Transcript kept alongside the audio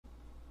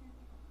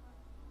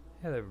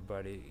Hello,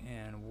 everybody,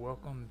 and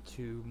welcome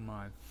to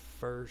my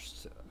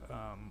first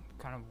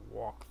kind of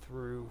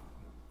walkthrough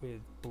with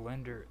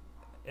Blender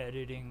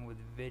editing with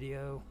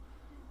video,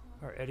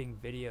 or editing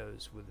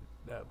videos with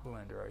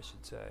Blender, I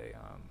should say.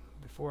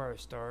 Before I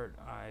start,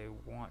 I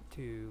want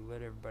to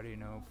let everybody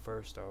know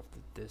first off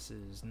that this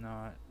is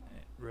not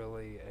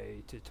really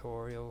a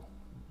tutorial,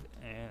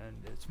 and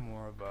it's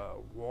more of a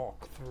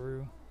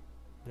walkthrough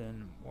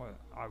than what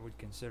I would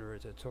consider a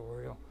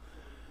tutorial.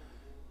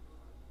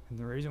 And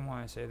the reason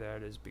why I say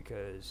that is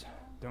because,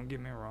 don't get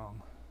me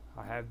wrong,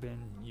 I have been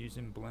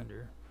using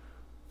Blender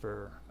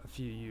for a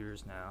few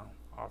years now,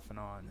 off and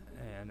on,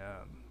 and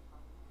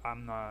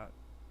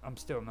I'm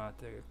still not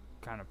the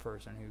kind of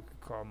person who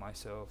could call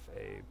myself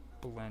a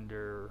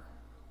Blender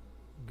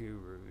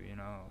guru,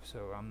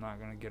 so I'm not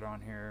going to get on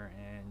here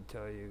and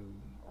tell you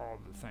all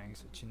the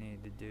things that you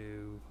need to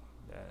do,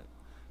 that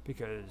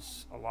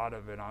because a lot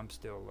of it I'm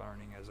still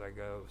learning as I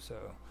go. So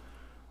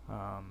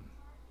um,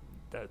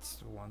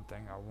 that's one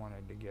thing I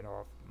wanted to get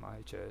off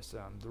my chest.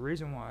 The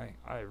reason why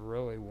I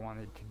really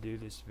wanted to do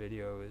this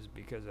video is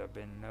because I've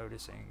been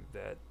noticing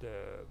that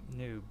the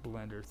new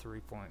Blender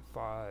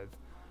 3.5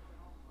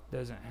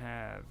 doesn't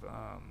have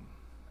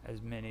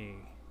as many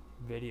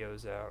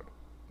videos out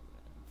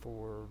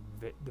for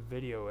the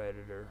video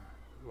editor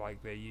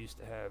like they used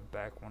to have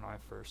back when I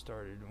first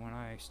started. When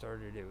I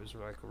started, it was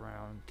like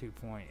around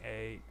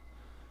 2.8,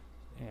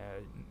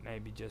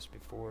 maybe just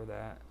before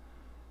that,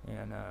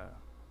 and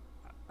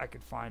I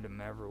could find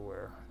them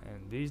everywhere,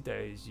 and these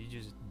days you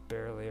just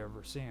barely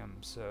ever see them.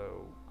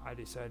 So I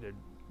decided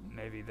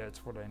maybe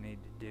that's what I need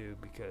to do,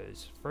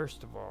 because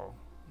first of all,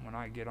 when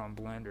I get on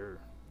Blender,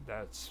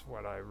 that's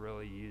what I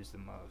really use the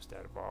most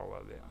out of all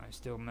of it. I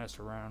still mess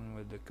around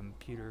with the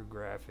computer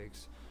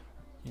graphics,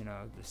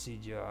 the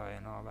CGI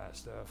and all that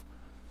stuff,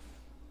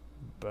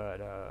 but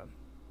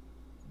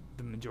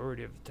the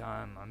majority of the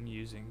time I'm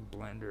using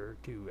Blender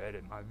to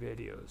edit my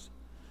videos.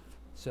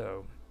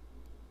 So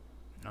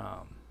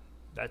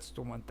that's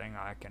the one thing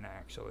I can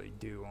actually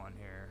do on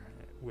here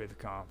with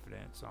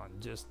confidence, on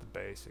just the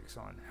basics,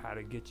 on how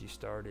to get you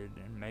started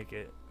and make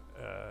it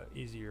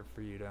easier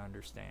for you to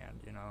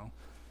understand.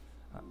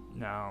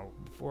 Now,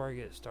 before I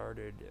get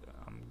started,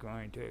 I'm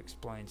going to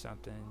explain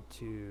something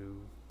to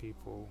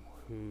people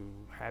who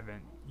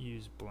haven't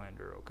used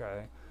Blender,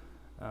 okay?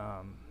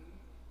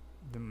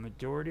 The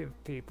majority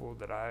of people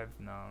that I've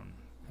known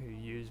who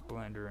use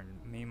Blender,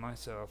 and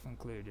myself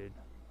included,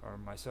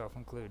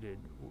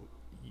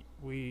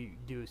 we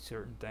do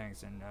certain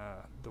things, and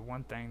the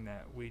one thing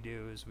that we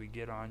do is we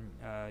get on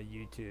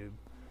YouTube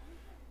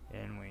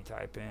and we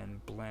type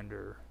in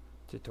Blender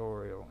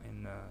tutorial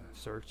in the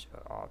search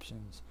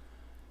options,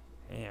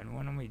 and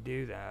when we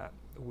do that,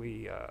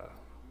 we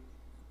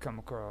come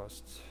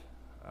across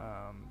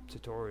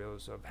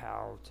tutorials of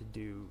how to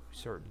do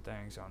certain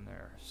things on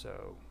there.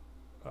 So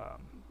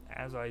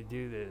as I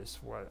do this,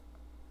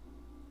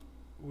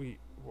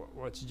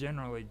 what's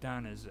generally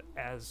done is,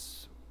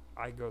 as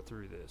I go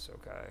through this,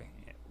 okay,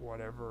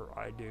 whatever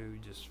I do,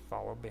 just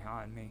follow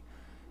behind me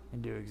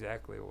and do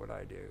exactly what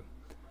I do.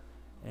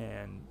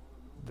 And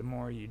the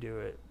more you do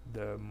it,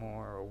 the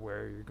more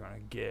aware you're going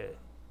to get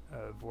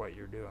of what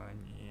you're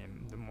doing,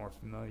 and the more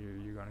familiar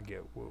you're going to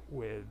get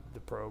with the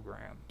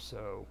program.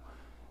 So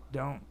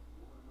don't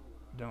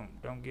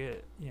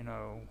get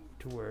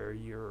to where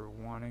you're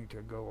wanting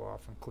to go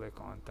off and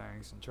click on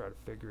things and try to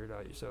figure it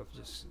out yourself.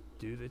 Just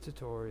do the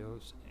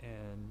tutorials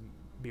and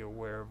be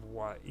aware of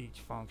what each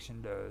function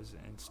does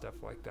and stuff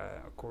like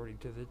that according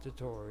to the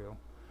tutorial,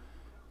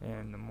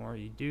 and the more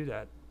you do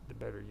that, the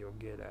better you'll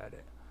get at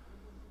it.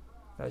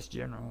 That's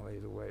generally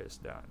the way it's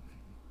done.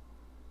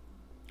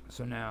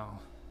 So now,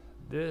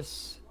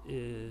 this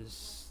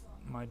is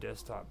my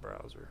desktop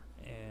browser,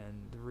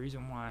 and the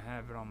reason why I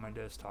have it on my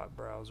desktop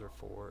browser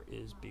for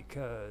is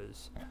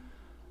because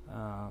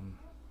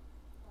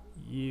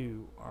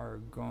you are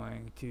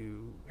going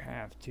to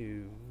have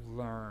to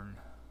learn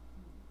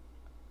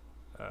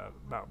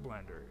about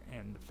Blender,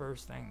 and the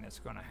first thing that's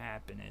going to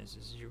happen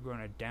is you're going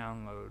to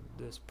download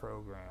this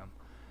program,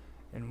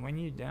 and when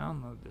you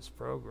download this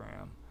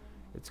program,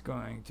 it's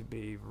going to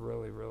be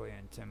really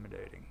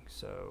intimidating.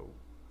 So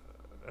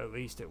at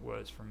least it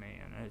was for me,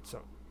 and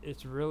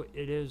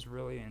it is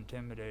really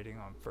intimidating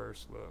on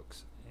first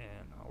looks,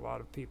 and a lot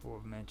of people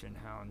have mentioned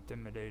how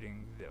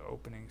intimidating the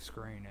opening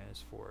screen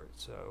is for it.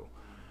 So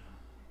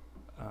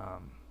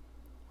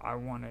I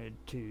wanted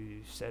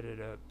to set it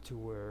up to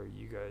where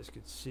you guys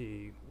could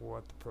see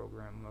what the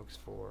program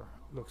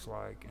looks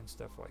like and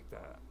stuff like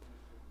that.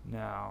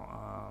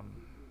 Now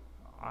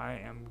I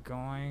am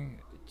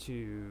going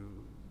to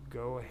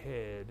go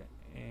ahead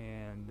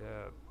and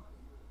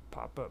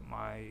pop up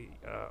my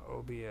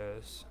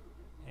OBS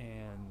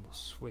and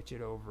switch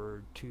it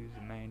over to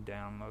the main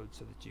download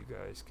so that you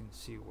guys can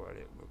see what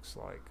it looks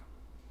like.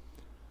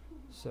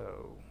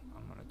 So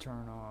I'm going to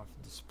turn off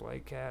display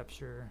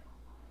capture,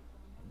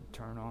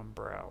 turn on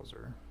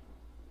browser,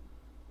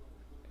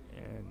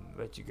 and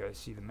let you guys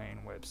see the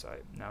main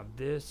website. Now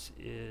this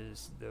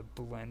is the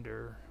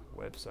Blender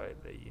website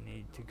that you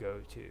need to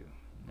go to.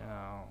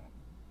 Now,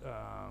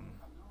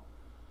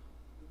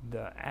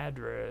 the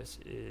address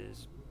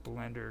is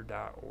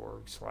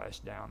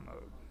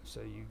blender.org/download.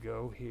 So you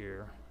go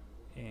here,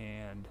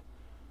 and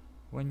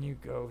when you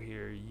go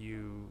here,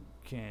 you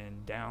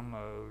can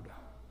download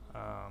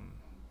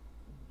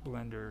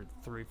Blender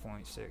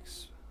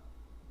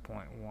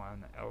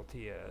 3.6.1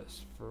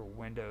 LTS for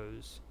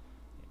Windows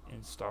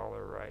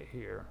installer right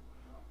here,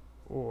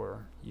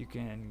 or you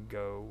can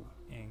go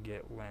and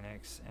get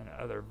Linux and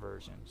other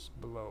versions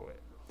below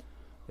it.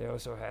 They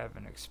also have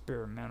an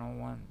experimental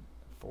one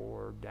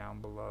for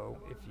down below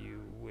if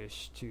you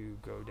wish to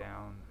go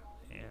down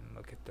and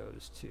look at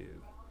those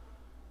too.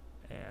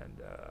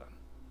 And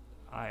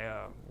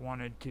I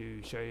wanted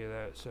to show you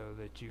that so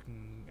that you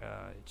can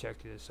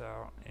check this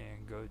out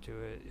and go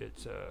to it.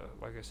 It's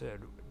like I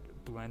said,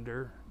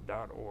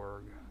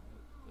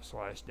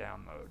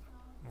 blender.org/download,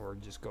 or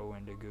just go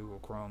into Google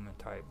Chrome and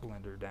type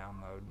Blender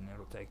download and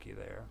it'll take you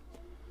there.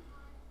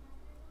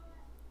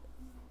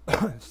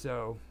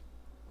 So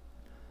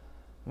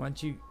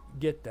once you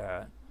get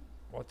that,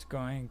 what's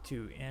going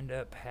to end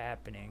up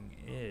happening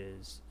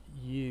is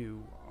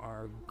you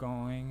are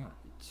going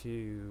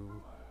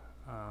to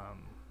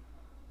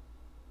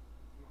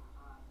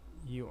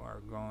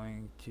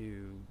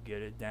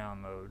get a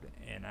download,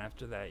 and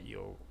after that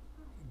you'll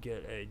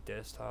get a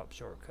desktop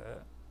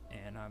shortcut,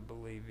 and I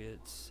believe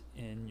it's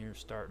in your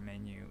start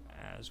menu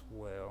as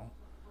well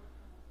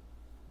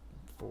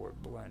for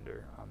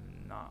Blender.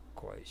 I'm not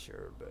quite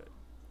sure, but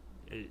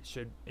it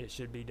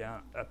should be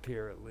down up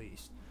here at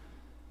least.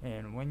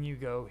 And when you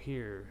go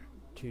here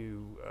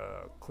to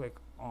click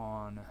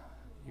on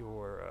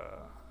your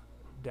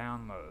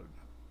download,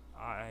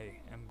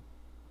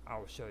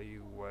 I'll show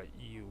you what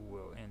you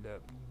will end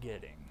up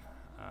getting.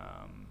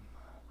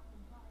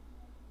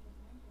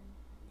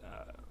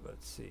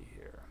 Let's see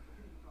here.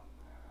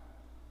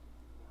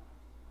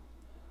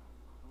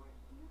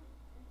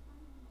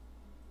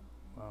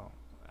 Well,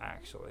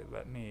 actually,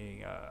 let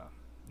me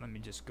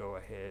just go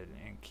ahead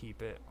and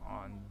keep it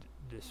on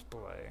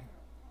display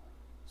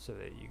so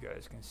that you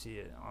guys can see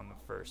it on the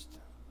first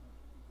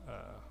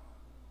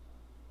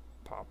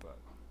pop-up.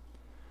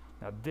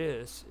 Now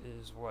this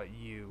is what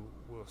you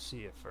will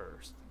see at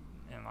first,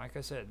 and like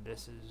I said,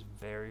 this is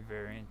very,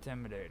 very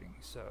intimidating,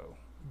 so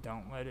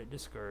don't let it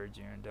discourage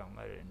you and don't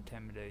let it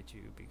intimidate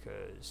you,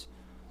 because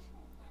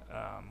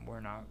we're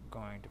not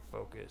going to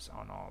focus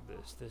on all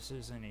this. This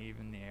isn't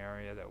even the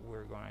area that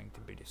we're going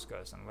to be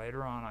discussing.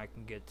 Later on I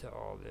can get to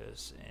all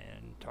this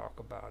and talk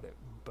about it,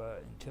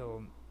 but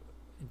until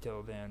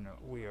then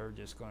we are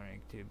just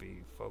going to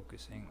be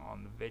focusing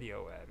on the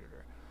video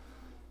editor.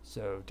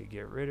 So to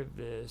get rid of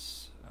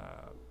this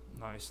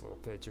nice little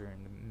picture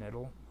in the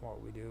middle,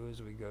 what we do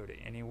is we go to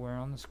anywhere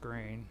on the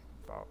screen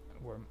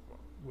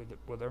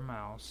with our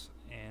mouse,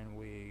 and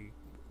we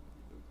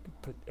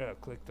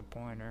click the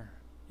pointer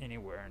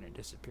anywhere and it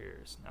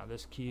disappears. Now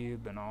this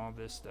cube and all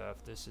this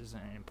stuff, this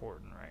isn't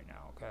important right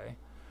now, okay?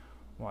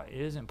 What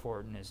is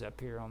important is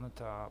up here on the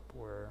top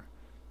where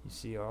you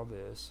see all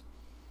this.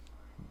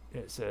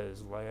 It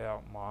says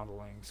layout,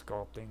 modeling,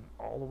 sculpting.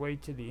 All the way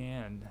to the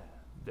end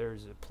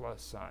there's a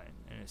plus sign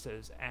and it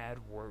says add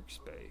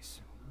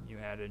workspace. You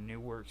add a new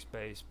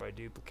workspace by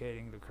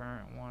duplicating the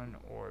current one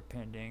or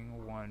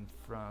appending one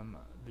from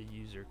the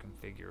user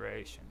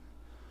configuration.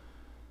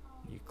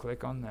 You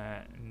click on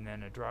that, and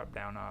then a drop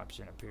down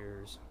option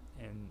appears,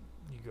 and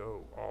you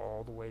go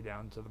all the way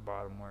down to the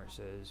bottom where it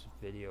says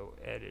video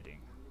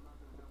editing.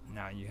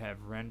 Now you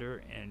have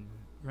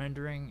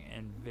rendering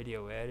and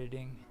video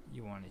editing.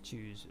 You want to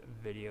choose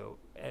video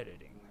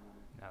editing.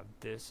 Now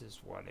this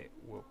is what it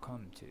will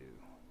come to.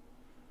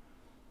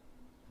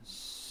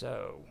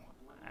 So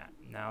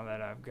now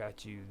that I've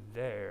got you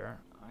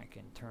there, I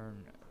can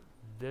turn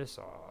this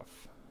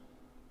off,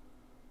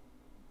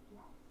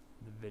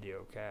 the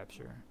video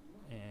capture,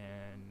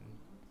 and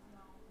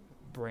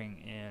bring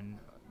in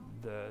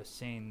the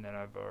scene that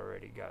I've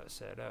already got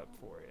set up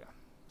for you.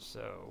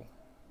 So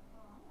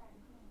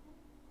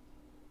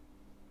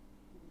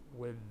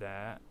with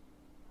that,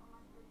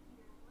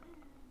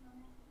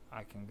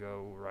 I can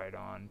go right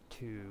on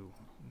to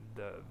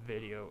the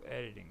video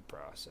editing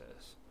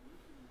process.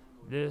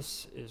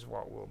 This is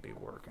what we'll be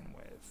working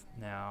with.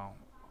 Now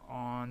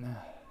on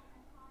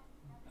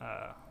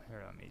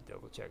here, let me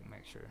double check,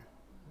 make sure.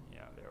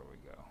 Yeah, there we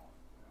go.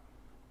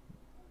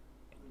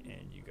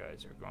 And you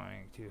guys are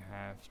going to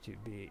have to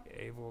be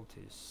able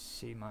to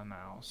see my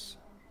mouse,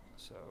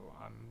 so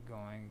I'm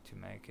going to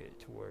make it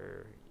to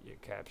where it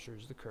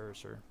captures the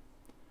cursor,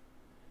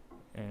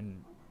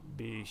 and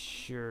be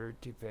sure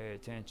to pay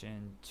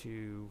attention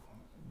to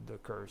the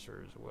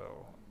cursor as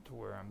well, to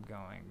where I'm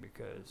going,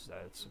 because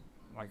that's,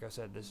 like I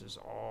said, this is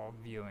all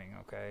viewing,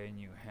 okay, and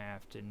you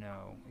have to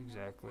know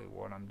exactly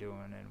what I'm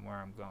doing and where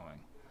I'm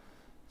going.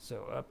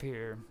 So up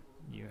here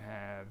you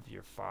have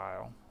your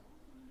file,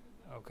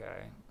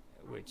 okay,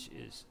 which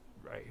is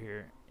right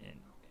here, and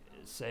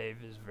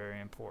save is very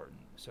important.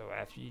 So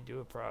after you do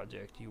a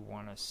project, you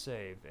want to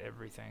save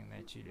everything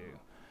that you do.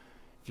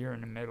 If you're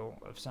in the middle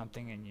of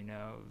something and you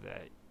know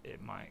that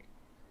it might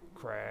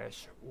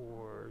crash,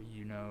 or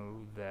you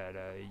know that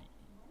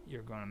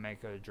you're going to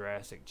make a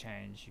drastic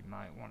change, you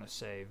might want to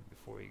save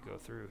before you go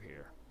through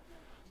here.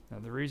 Now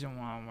the reason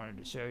why I wanted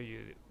to show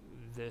you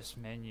this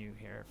menu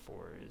here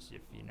for is,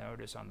 if you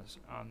notice on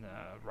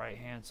the right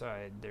hand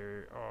side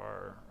there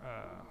are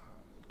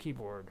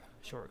keyboard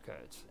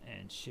shortcuts,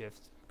 and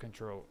Shift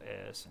Control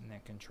S and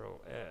then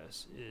Control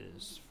S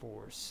is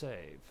for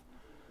save.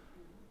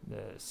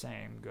 The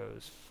same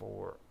goes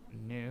for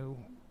new,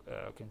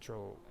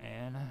 Control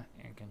N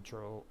and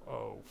Control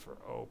O for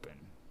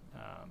open,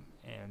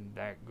 and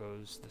that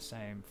goes the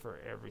same for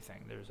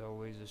everything. There's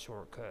always a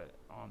shortcut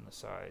on the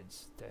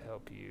sides to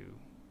help you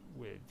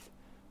with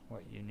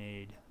what you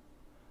need.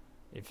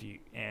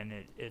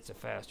 It's a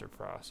faster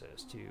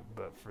process too,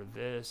 but for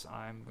this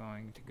I'm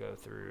going to go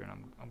through and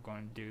I'm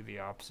going to do the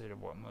opposite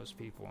of what most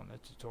people in the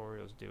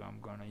tutorials do. I'm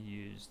going to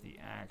use the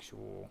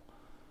actual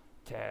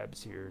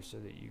tabs here so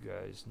that you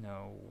guys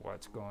know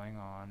what's going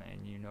on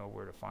and you know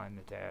where to find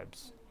the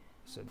tabs,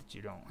 so that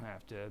you don't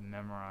have to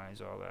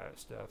memorize all that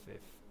stuff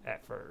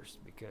at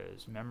first,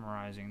 because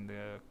memorizing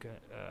the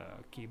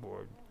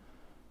keyboard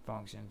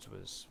functions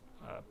was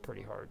a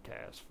pretty hard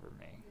task for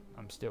me.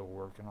 I'm still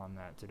working on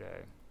that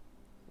today.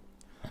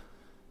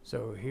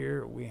 So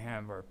here we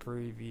have our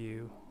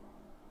preview,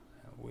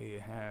 we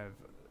have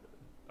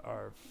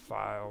our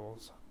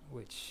files,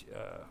 which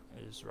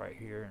is right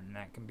here, and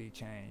that can be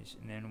changed,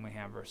 and then we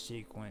have our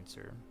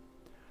sequencer.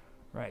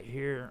 Right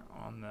here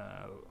on the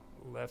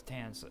left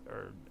hand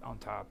or on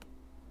top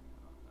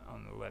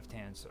on the left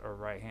hand or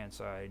right hand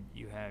side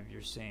you have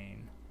your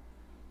scene,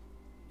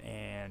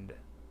 and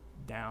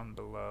down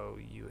below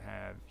you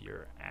have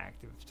your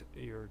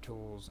your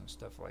tools and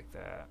stuff like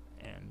that,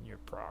 and your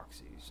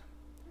proxies.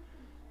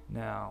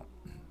 Now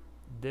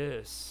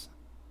this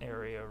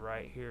area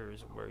right here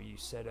is where you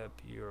set up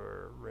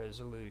your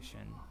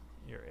resolution,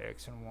 your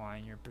X and Y,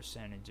 and your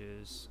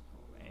percentages,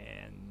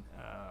 and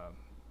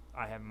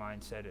I have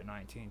mine set at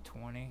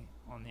 1920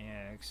 on the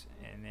X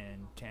and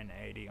then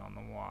 1080 on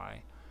the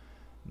Y.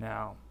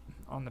 Now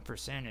on the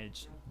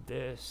percentage,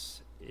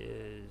 this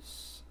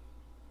is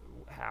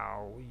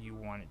how you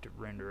want it to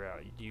render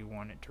out. Do you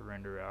want it to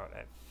render out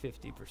at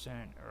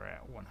 50% or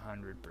at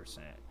 100%?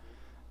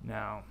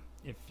 Now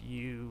if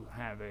you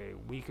have a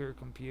weaker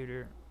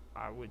computer,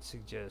 I would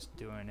suggest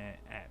doing it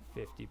at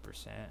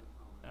 50%.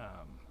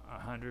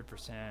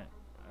 100%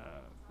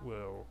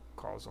 will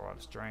cause a lot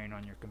of strain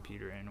on your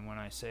computer, and when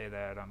I say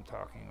that, I'm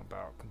talking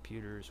about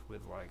computers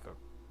with like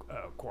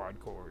a quad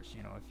cores.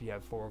 You know, if you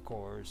have 4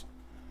 cores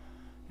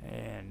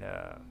and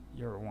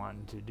you're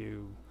wanting to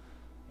do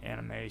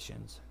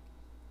animations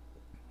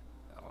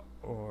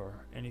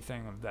or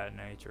anything of that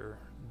nature,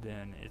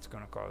 then it's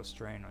going to cause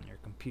strain on your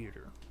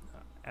computer.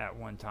 At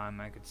one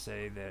time I could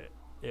say that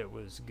it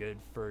was good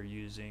for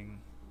using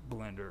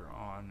Blender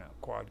on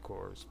quad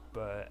cores,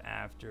 but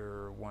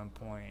after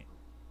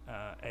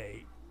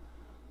 1.8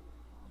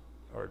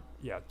 or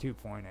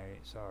 2.8,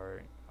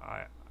 sorry,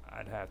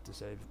 I'd have to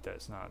say that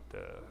that's not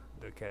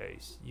the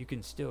case. You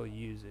can still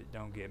use it,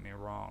 don't get me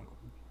wrong,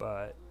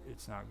 but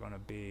it's not going to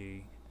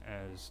be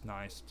as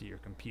nice to your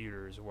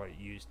computer as what it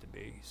used to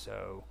be.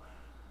 So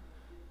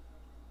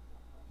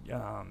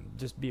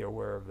just be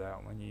aware of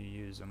that when you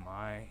use them.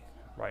 I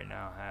right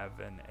now have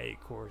an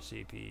 8-core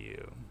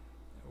CPU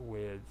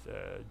with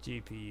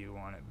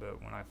GPU on it, but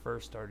when I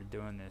first started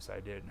doing this I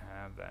didn't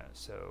have that,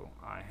 so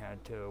I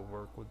had to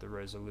work with the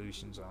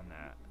resolutions on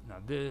that. Now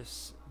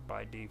this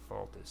by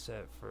default is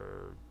set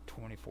for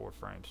 24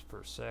 frames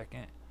per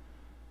second.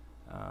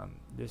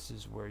 This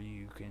is where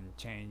you can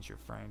change your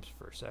frames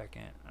per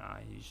second.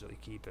 I usually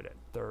keep it at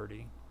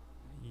 30.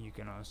 You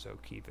can also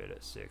keep it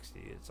at 60.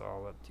 It's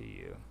all up to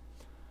you.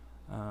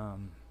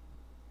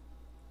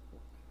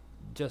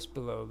 Just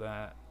below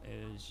that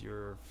is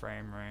your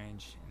frame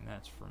range, and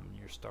that's from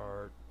your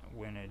start,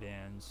 when it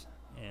ends,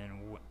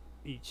 and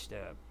each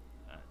step.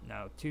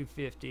 Now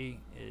 250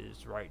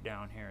 is right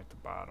down here at the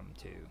bottom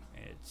too.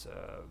 It's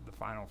the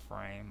final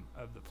frame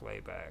of the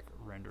playback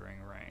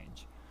rendering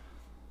range.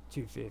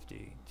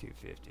 250,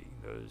 250.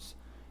 Those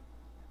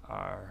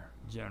are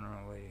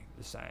generally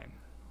the same.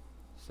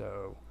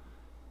 So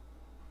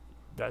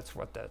that's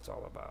what that's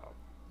all about.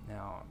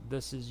 Now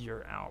this is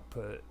your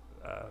output.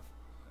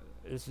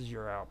 This is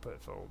your output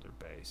folder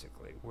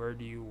basically. Where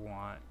do you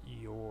want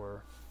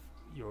your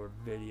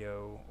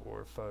video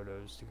or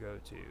photos to go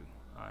to?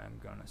 I'm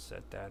gonna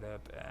set that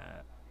up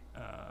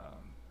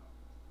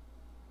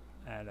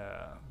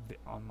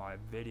on my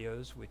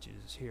videos, which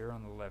is here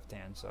on the left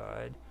hand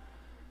side.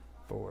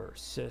 For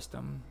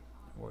system,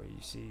 where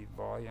you see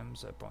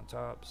volumes up on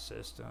top,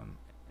 system,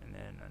 and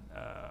then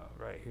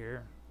right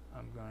here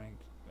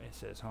it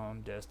says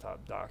home,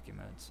 desktop,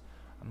 documents.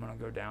 I'm going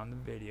to go down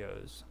the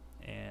videos,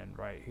 and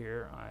right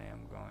here I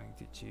am going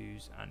to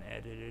choose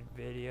unedited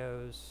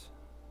videos,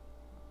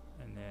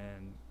 and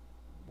then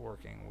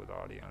working with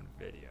audio and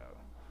video.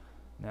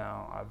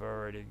 Now I've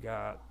already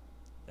got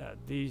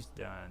these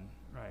done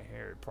right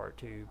here, part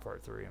 2,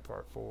 part 3, and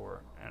part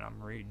 4, and I'm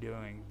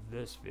redoing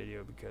this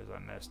video because I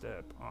messed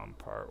up on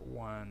part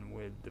 1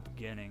 with the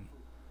beginning.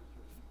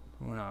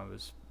 when I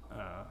was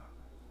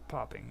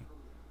popping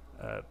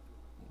up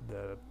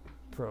the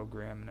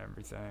program and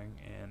everything,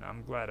 and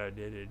I'm glad I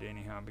did it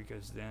anyhow,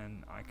 because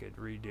then I could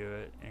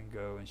redo it and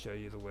go and show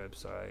you the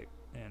website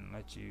and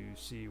let you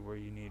see where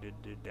you needed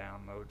to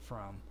download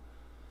from.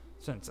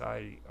 Since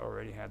I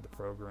already had the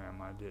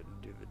program, I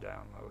didn't do the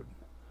download.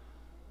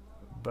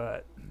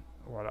 But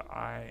what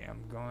I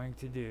am going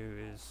to do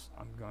is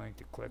I'm going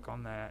to click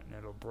on that, and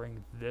it'll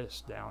bring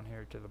this down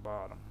here to the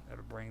bottom.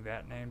 It'll bring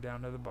that name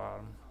down to the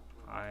bottom.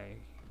 I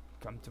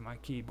come to my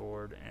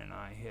keyboard and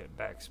I hit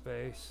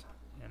backspace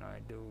and I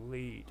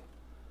delete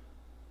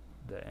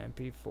the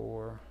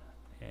MP4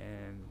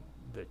 and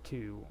the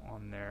 2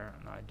 on there,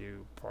 and I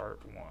do part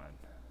 1.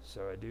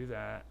 So I do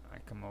that, I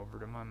come over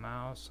to my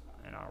mouse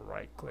and I'll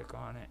right click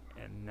on it,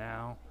 and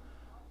now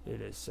it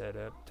is set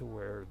up to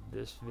where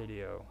this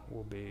video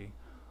will be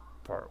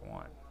part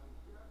 1.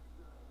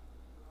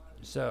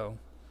 So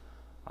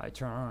I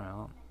turn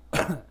around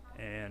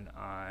and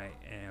I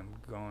am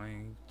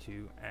going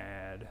to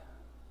add,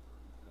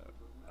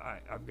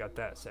 I've got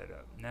that set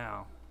up.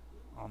 Now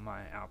on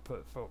my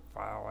output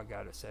file, I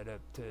got it set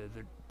up to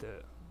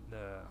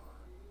the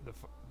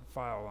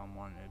file I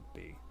wanted it to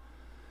be.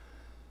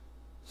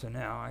 So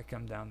now I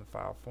come down to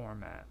file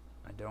format.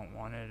 I don't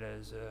want it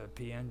as a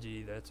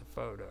PNG, that's a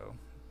photo.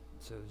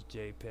 So it's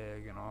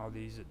JPEG and all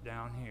these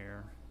down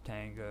here,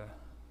 Tanga,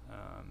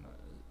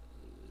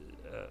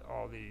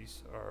 all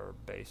these are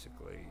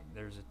basically,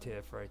 there's a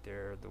TIFF right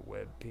there, the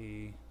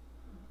WebP.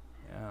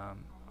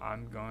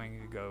 I'm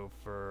going to go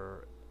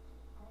for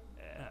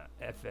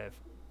FFmpeg.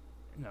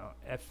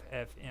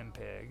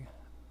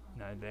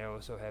 Now they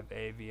also have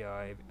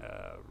AVI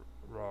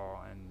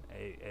RAW and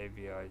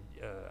AVI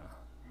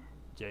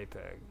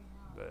JPEG,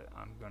 but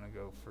I'm gonna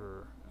go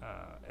for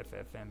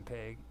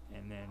FFmpeg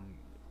and then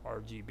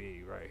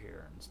RGB right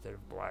here instead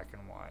of black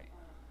and white.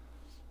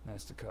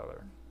 That's the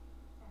color.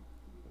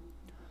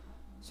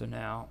 So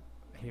now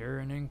here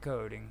in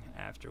encoding,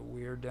 after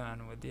we're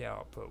done with the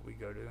output, we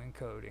go to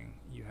encoding.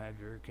 You have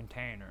your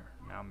container.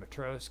 Now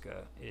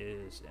Matroska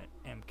is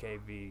an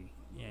MKV,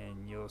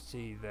 and you'll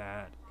see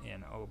that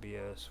in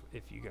OBS.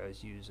 If you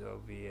guys use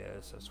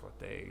OBS, that's what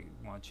they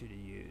want you to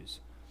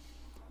use.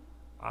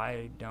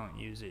 I don't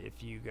use it.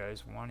 If you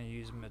guys want to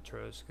use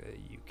Matroska,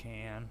 you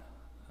can.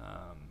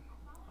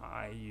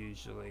 I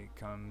usually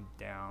come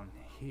down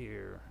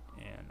here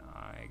and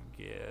I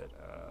get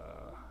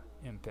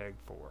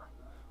MPEG-4,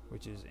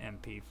 which is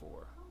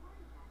MP4.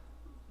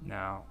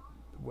 Now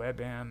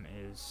WebM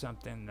is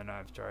something that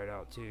I've tried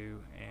out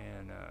too,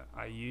 and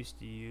I used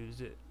to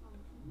use it,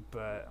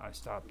 but I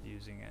stopped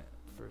using it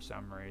for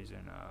some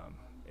reason.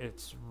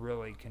 It's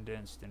really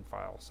condensed in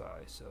file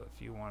size, so if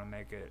you want to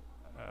make it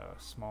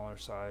smaller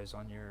size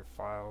on your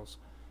files,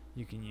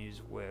 you can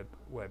use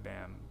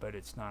WebM, but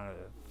it's not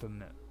a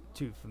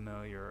too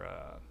familiar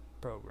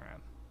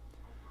program.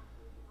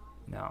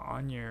 Now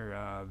on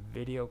your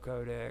video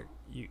codec,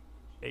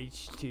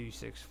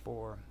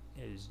 H.264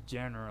 is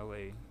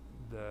generally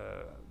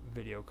the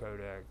video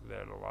codec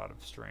that a lot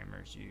of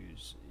streamers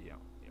use, you know,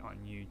 on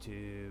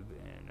YouTube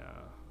and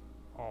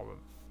all of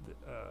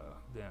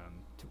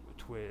them,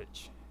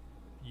 Twitch,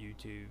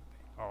 YouTube,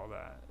 all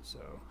that.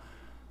 So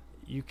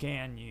you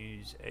can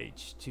use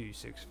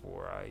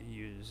H.264. I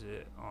use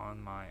it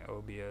on my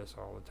OBS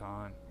all the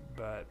time,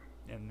 but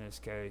in this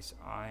case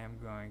I am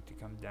going to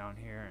come down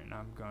here and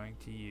I'm going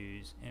to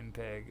use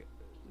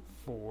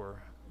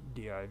MPEG-4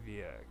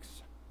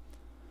 DivX.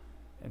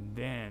 And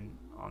then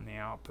on the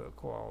output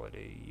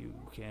quality, you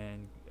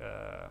can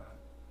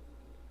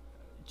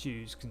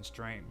choose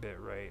constraint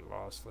bitrate,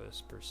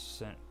 lossless,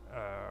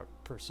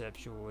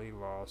 perceptually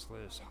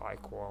lossless, high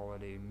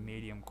quality,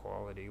 medium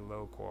quality,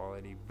 low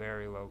quality,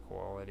 very low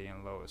quality,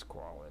 and lowest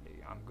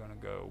quality. I'm going to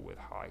go with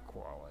high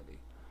quality.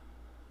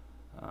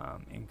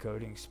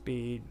 Encoding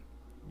speed,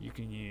 you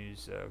can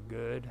use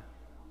good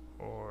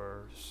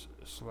or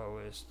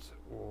slowest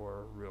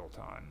or real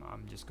time.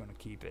 I'm just going to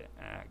keep it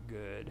at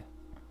good.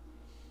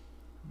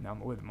 Now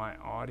with my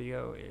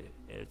audio,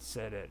 it's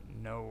set at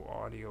no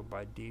audio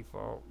by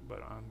default,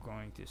 but I'm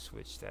going to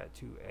switch that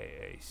to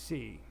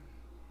AAC.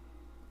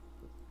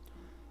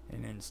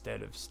 And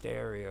instead of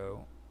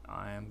stereo,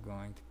 I am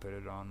going to put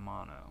it on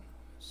mono.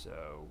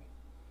 So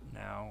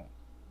now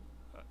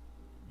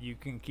you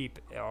can keep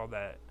all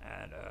that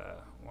at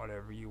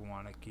whatever you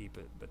want to keep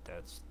it, but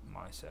that's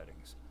my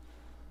settings.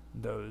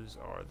 Those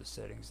are the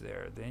settings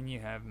there. Then you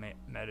have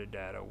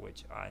metadata,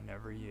 which I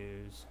never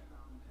use,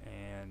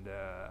 and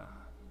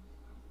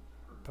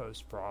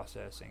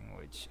post-processing,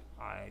 which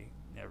I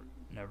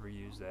never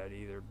use that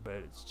either, but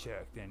it's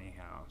checked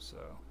anyhow. So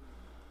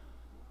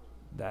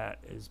that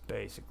is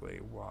basically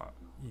what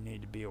you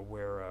need to be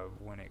aware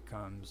of when it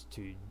comes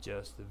to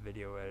just the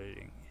video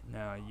editing.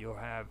 Now you'll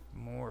have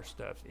more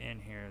stuff in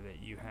here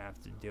that you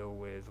have to deal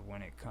with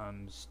when it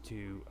comes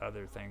to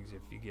other things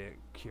if you get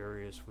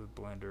curious with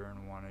Blender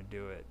and want to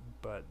do it,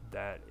 but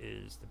that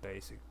is the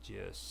basic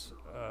gist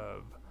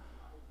of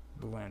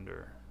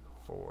Blender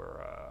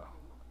for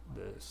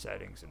the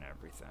settings and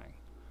everything.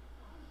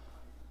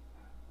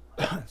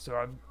 So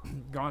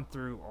I've gone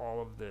through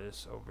all of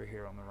this over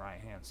here on the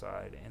right hand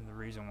side, and the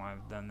reason why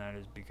I've done that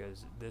is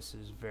because this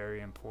is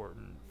very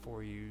important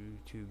for you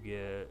to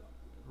get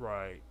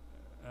right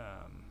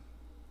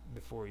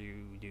before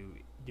you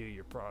do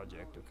your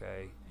project,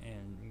 okay,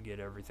 and get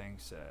everything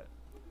set.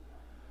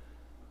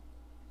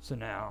 So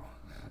now,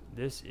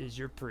 this is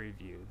your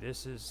preview.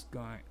 This is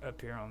going up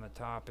here on the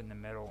top in the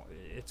middle.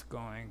 It's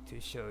going to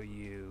show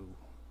you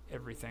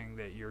everything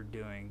that you're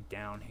doing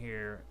down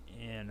here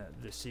in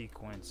the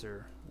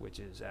sequencer, which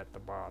is at the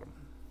bottom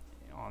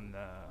on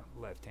the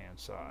left hand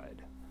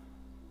side,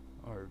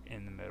 or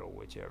in the middle,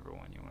 whichever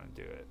one you want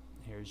to do it.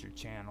 Here's your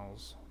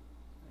channels,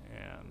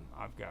 and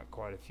I've got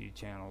quite a few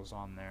channels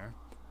on there,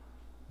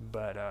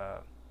 but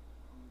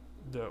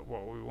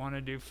what we want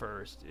to do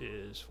first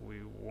is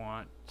we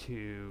want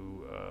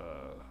to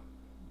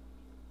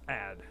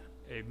add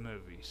a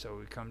movie. So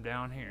we come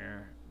down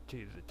here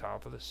to the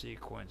top of the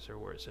sequencer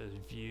where it says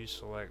view,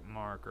 select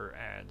marker,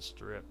 add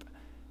strip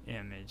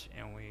image,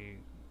 and we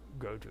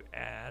go to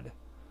add,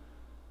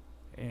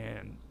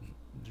 and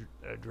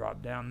a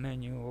drop down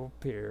menu will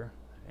appear,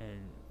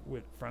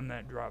 and from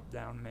that drop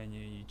down menu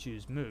you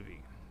choose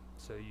movie.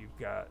 So you've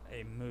got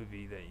a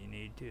movie that you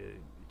need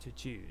to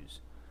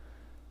choose.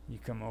 You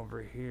come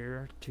over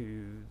here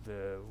to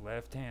the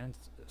left hand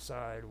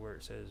side where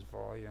it says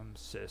volume,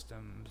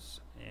 systems,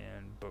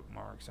 and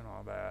bookmarks and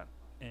all that,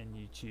 and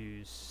you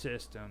choose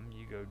system.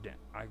 You go down.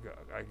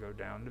 I go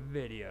down to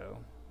video,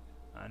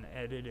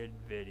 unedited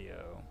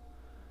video,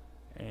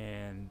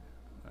 and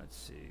let's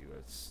see.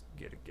 Let's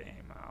get a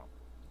game out.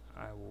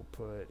 I will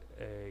put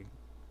a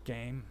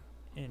game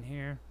in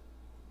here,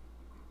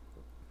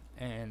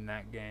 and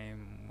that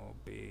game will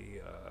be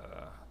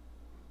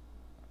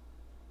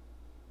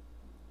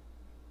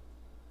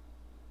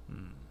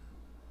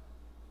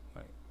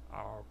wait,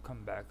 I'll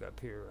come back up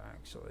here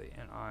actually,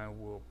 and I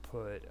will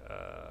put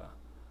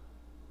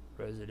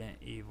Resident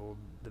Evil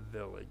The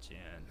Village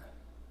in.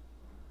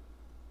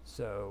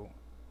 So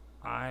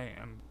I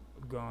am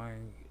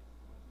going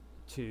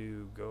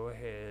to go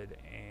ahead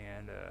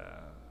and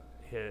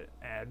hit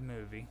add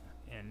movie,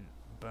 and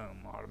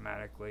boom,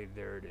 automatically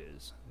there it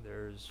is.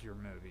 There's your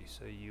movie.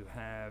 So you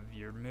have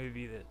your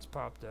movie that's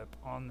popped up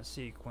on the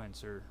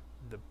sequencer.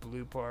 The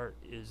blue part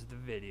is the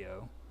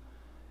video,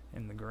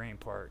 and the green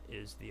part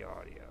is the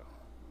audio.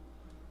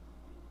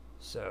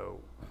 So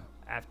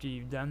after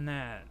you've done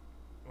that,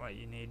 what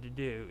you need to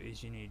do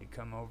is you need to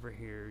come over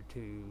here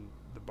to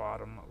the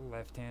bottom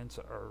left hand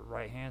or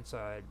right hand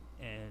side,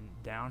 and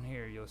down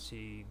here you'll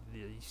see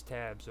these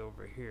tabs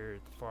over here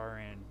at the far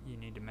end. You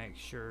need to make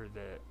sure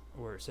that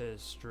where it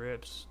says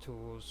strips,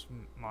 tools,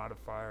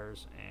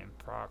 modifiers, and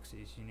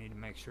proxies, you need to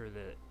make sure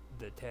that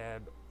the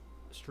tab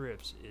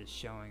strips is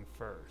showing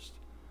first.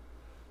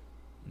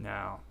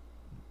 Now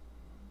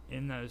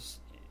in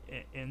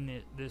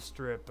this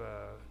strip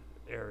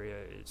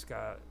area, it's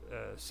got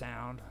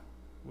sound,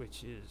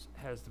 which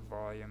has the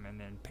volume, and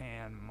then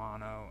pan,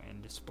 mono,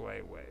 and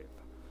display wave.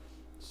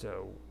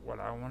 So what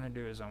I want to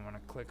do is I want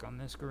to click on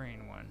this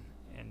green one,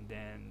 and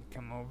then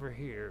come over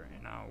here,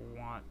 and I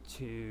want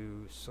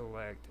to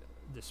select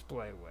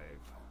display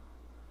wave.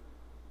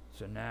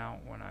 So now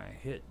when I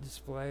hit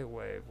display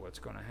wave, what's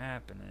going to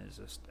happen is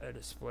a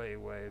display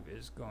wave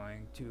is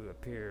going to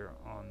appear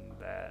on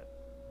that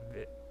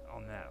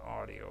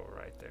audio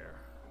right there.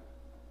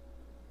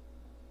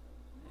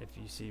 If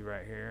you see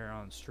right here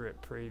on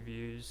strip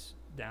previews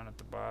down at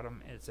the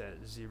bottom, it's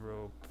at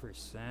 0%.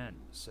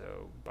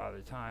 So by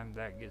the time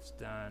that gets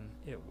done,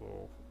 it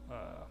will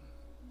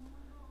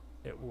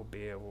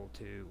be able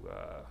to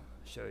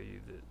show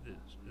you the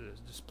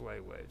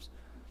display waves.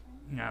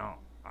 Now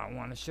I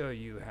want to show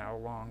you how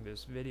long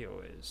this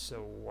video is.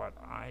 So what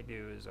I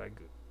do is I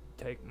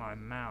take my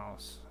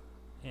mouse,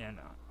 and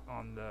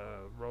on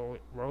the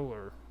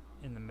roller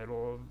in the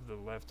middle of the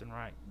left and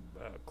right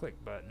click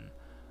button,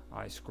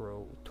 I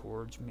scroll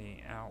towards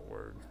me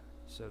outward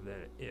so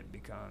that it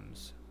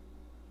becomes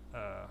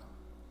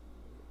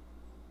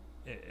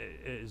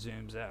it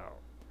zooms out.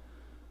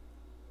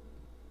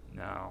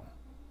 Now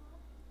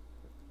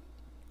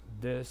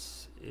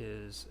this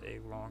is a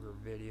longer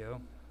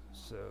video,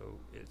 so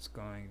it's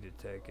going to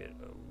take it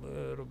a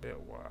little bit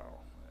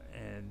while.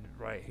 And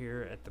right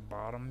here at the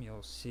bottom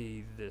you'll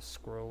see this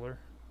scroller.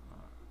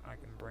 I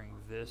can bring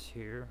this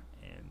here,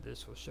 and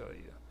this will show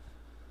you.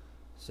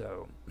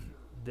 So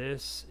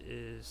this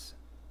is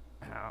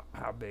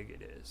how big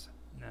it is.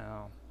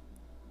 Now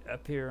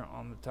up here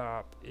on the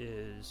top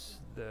is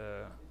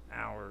the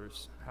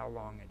hours, how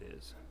long it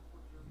is.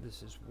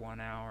 This is 1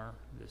 hour,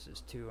 this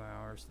is 2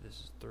 hours, this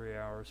is 3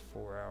 hours,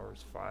 4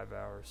 hours, 5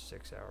 hours,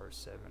 6 hours,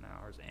 7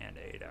 hours, and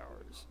 8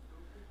 hours.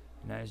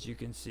 And as you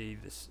can see,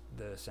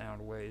 the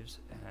sound waves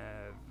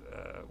have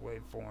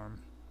waveform,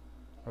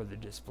 or the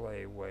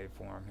display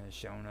waveform has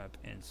shown up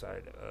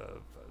inside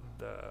of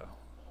the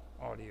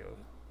audio.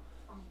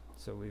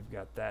 So we've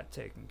got that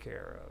taken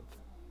care of.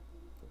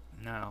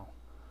 Now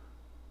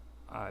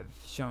I've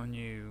shown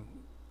you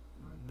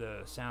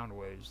the sound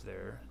waves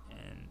there,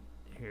 and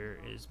here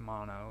is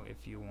mono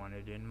if you want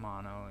it in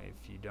mono.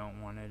 If you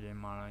don't want it in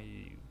mono,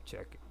 you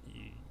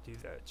do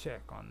that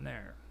check on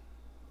there.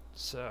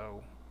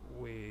 So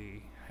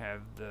we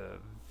have the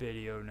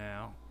video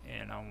now,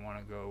 and I want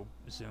to go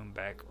zoom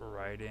back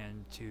right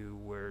into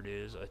where it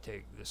is. I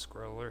take the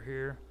scroller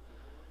here,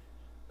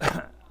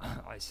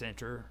 I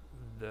center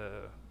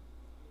the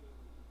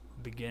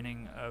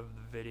beginning of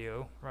the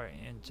video right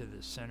into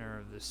the center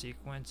of the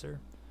sequencer,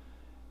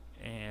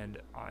 and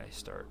I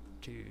start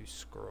to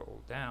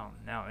scroll down.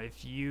 Now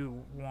if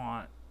you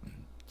want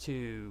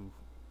to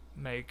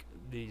make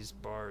these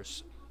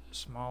bars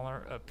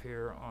smaller, up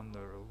here on the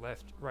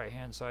right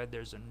hand side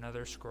there's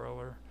another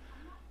scroller,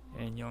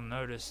 and you'll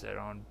notice that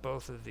on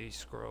both of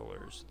these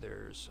scrollers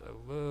there's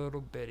a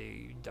little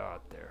bitty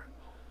dot there.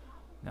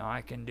 Now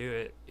I can do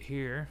it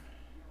here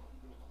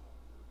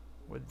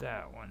with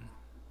that one,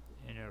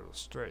 and it'll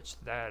stretch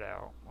that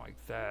out like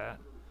that,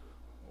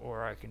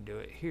 or I can do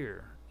it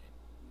here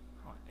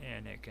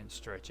and it can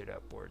stretch it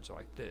upwards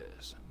like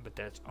this, but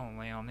that's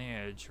only on the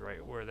edge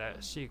right where that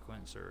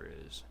sequencer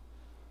is.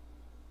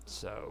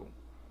 So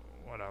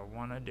what I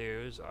want to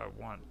do is I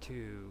want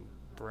to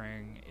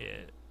bring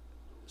it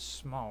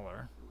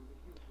smaller,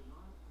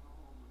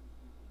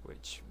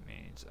 which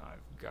means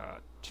I've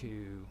got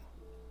to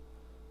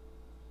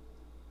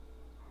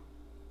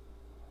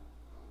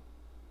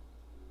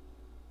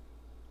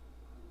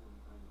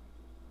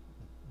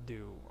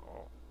do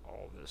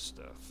all this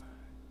stuff.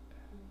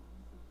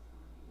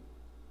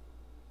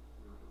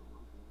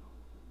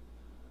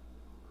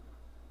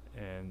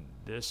 And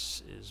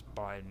this is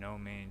by no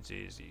means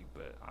easy,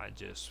 but I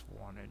just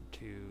wanted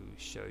to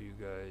show you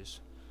guys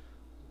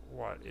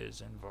what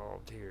is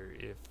involved here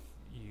if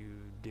you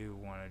do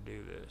want to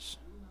do this.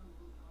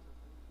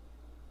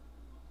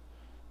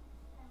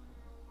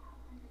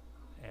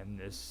 And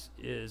this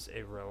is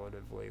a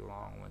relatively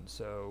long one,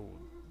 so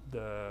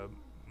the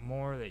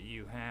more that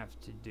you have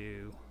to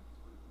do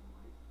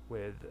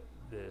with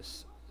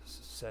this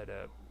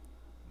setup,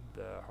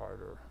 the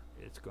harder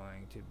it's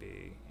going to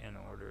be in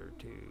order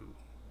to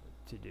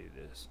do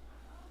this.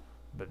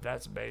 But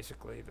that's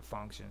basically the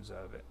functions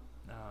of it.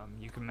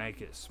 You can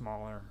make it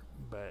smaller,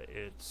 but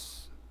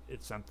it's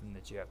something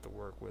that you have to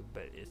work with.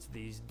 But it's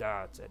these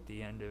dots at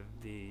the end of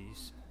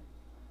these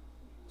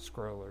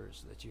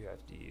scrollers that you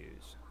have to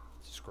use.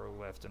 Scroll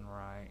left and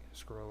right,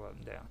 scroll up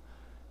and down.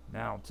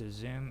 Now to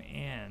zoom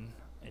in,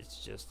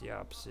 it's just the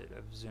opposite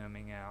of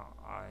zooming out.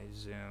 I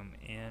zoom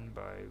in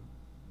by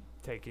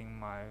taking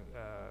my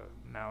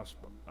mouse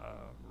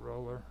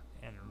roller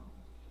and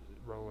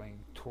rolling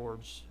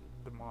towards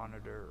the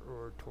monitor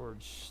or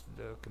towards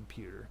the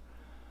computer,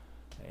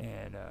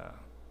 and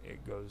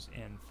it goes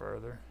in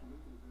further,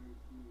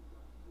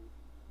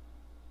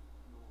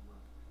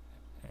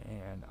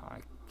 and I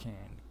can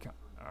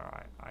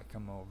alright, I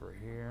come over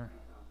here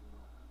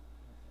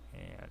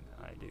and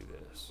I do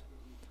this.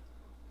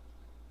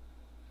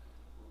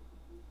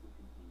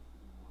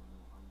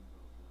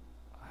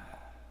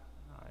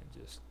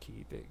 Just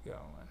keep it going.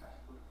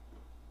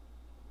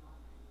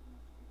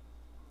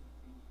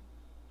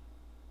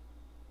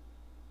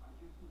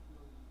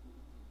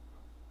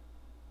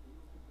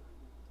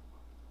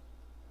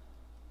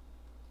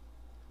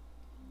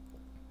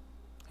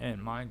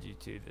 And mind you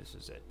too, this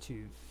is at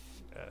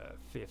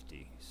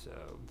 250, so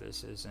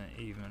this isn't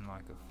even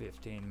like a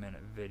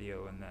 15-minute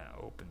video in that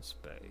open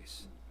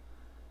space.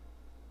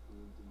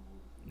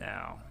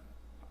 Now,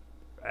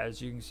 as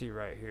you can see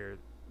right here,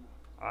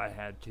 I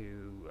had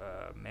to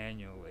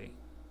manually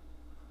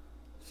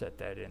set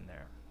that in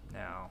there.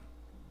 Now,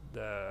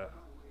 the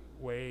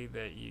way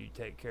that you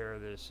take care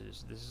of this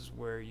is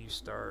where you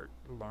start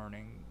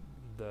learning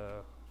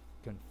the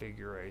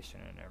configuration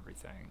and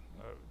everything,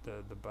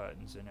 the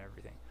buttons and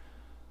everything.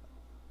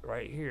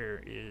 Right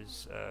here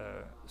is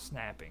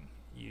snapping.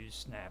 Use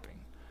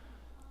snapping.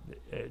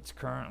 It's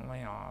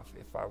currently off.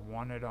 If I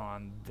want it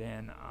on,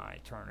 then I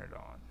turn it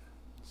on.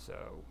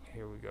 So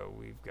here we go,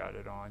 we've got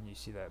it on. You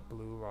see that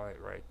blue light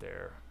right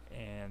there,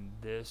 and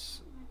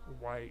this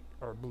white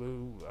or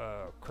blue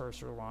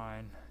cursor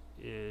line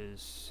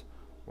is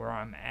where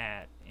I'm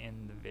at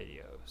in the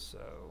video.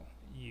 So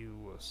you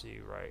will see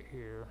right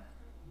here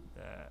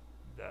that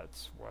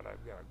that's what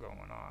I've got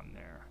going on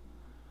there.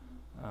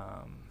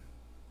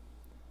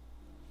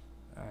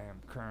 I am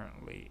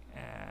currently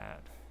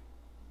at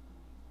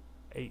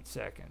 8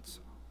 seconds,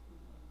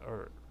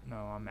 or no,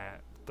 I'm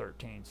at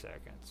 13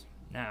 seconds.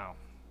 Now,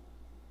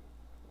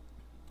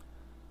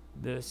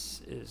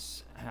 this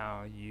is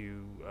how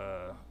you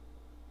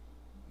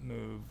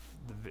move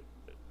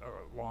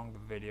along the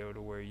video to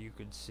where you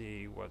could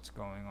see what's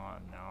going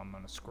on. Now I'm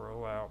going to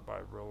scroll out by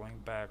rolling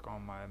back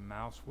on my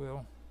mouse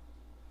wheel,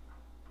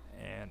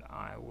 and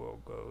I will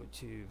go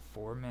to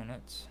 4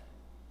 minutes,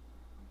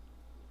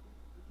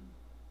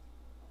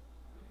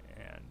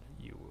 and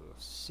you will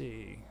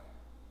see,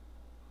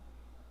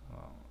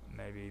 well,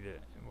 maybe that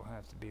it will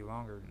have to be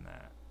longer than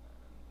that.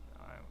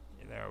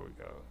 There we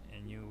go,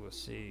 and you will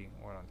see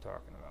what I'm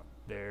talking about.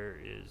 There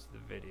is the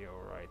video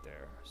right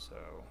there. So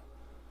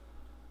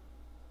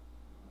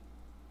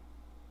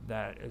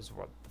that is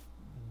what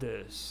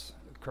this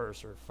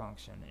cursor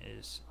function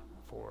is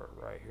for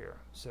right here.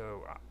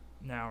 So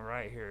now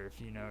right here, if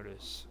you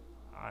notice,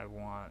 I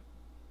want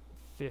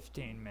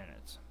 15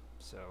 minutes.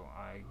 So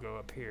I go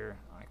up here,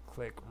 I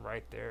click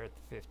right there at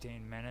the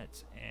 15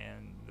 minutes,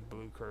 and the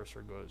blue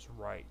cursor goes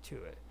right to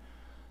it.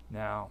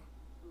 Now,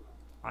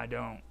 I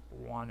don't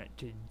want it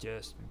to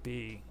just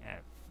be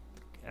at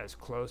as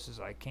close as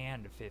I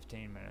can to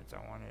 15 minutes.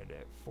 I want it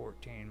at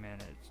 14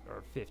 minutes,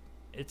 or 50.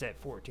 It's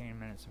at 14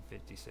 minutes and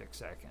 56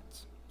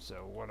 seconds.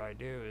 So what I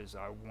do is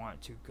I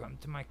want to come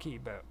to my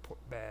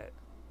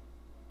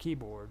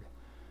keyboard,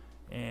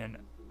 and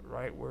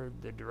right where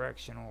the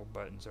directional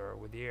buttons are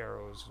with the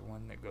arrows,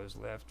 one that goes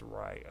left,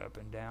 right, up,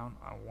 and down,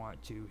 I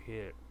want to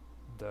hit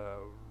the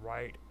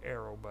right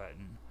arrow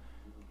button,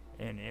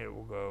 and it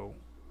will go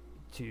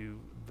to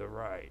the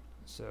right.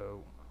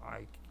 So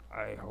I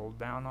hold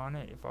down on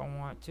it if I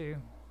want to,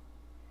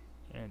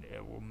 and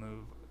it will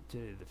move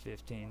to the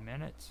 15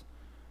 minutes.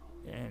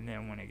 And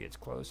then when it gets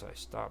close, I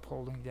stop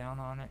holding down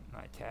on it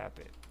and I tap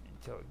it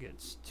until it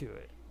gets to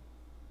it.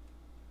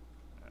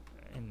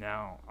 And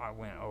now I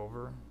went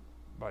over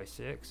by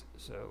 6,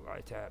 so I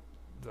tap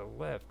the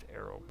left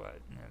arrow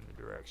button in the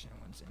direction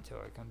ones until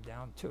I come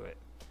down to it.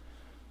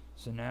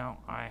 So now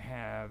I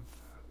have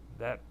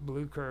that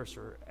blue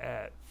cursor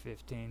at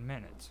 15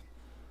 minutes.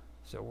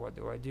 So what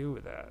do I do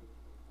with that?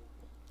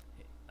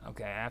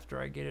 Okay, after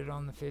I get it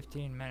on the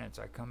 15 minutes,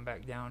 I come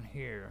back down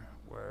here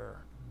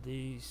where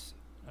these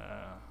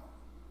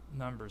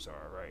numbers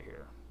are right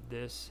here.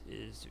 This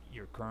is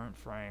your current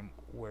frame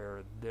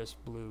where this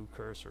blue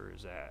cursor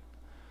is at.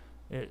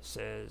 It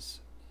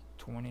says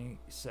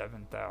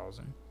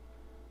 27,000.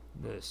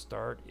 The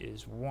start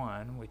is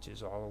 1, which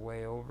is all the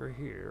way over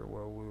here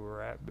where we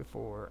were at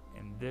before,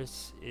 and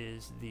this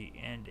is the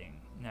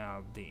ending.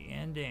 Now the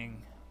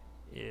ending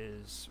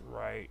is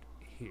right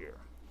here.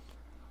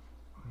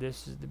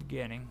 This is the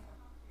beginning,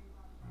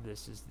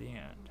 this is the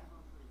end,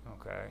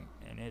 okay,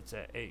 and it's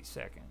at 8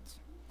 seconds.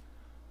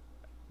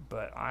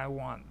 But I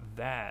want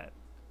that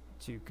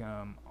to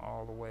come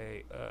all the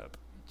way up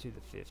to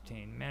the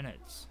 15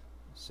 minutes.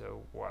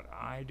 So what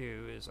I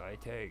do is I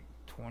take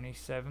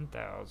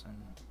 27,000,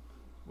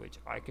 which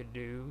I could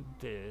do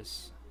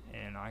this,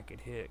 and I could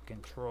hit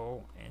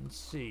Control and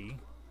C,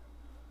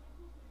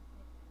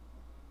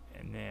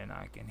 and then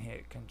I can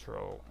hit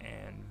Control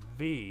and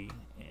V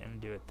and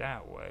do it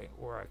that way,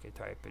 or I could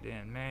type it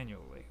in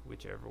manually,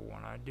 whichever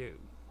one I do.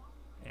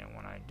 And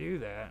when I do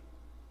that,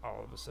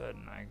 all of a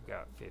sudden I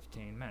got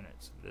 15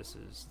 minutes. This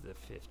is the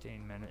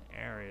 15-minute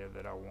area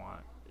that I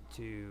want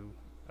to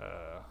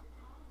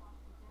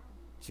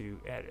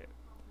edit.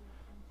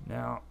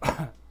 Now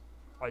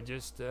I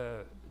just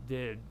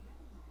did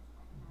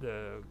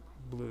the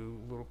blue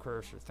little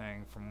cursor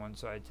thing from one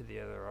side to the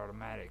other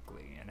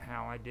automatically, and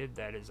how I did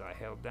that is I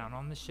held down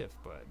on the shift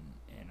button,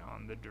 and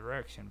on the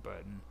direction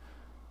button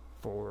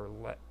for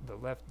the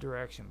left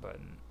direction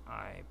button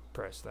I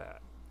pressed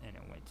that, and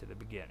it went to the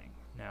beginning.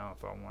 Now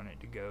if I wanted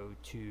to go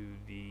to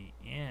the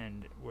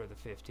end where the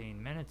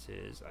 15 minutes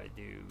is, I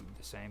do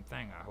the same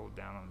thing. I hold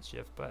down on the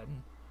shift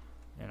button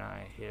and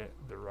I hit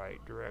the right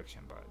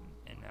direction button,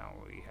 and now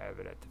we have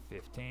it at the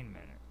 15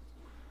 minutes.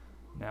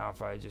 Now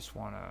if I just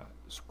want to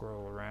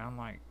scroll around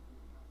like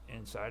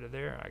inside of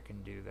there, I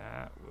can do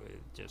that with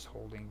just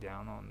holding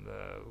down on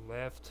the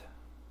left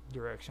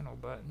directional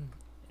button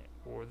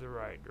or the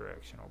right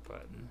directional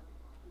button.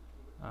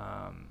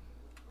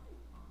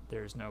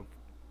 There's no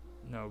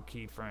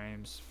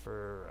keyframes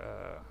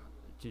for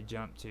to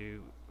jump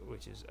to,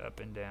 which is up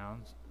and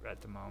down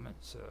at the moment,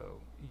 so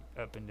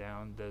up and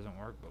down doesn't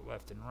work, but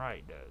left and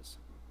right does.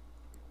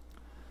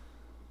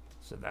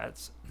 So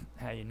that's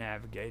how you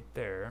navigate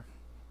there.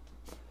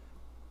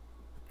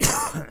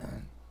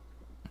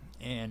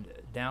 And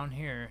down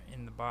here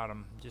in the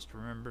bottom, just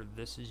remember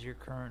this is your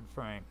current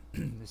frame.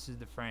 This is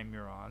the frame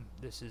you're on.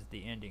 This is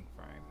the ending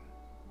frame.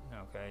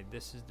 Okay,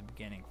 this is the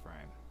beginning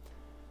frame.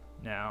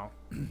 Now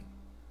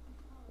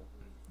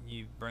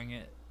you bring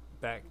it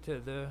back to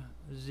the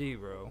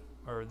 0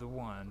 or the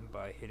 1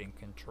 by hitting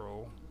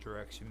Control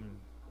direction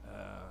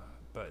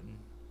button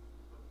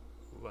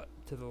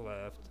to the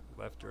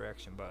left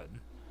direction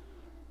button,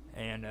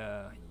 and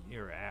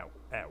you're at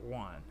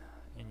 1,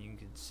 and you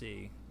can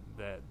see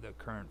that the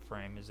current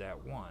frame is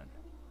at 1.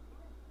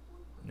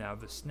 Now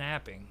the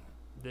snapping,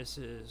 this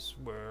is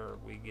where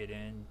we get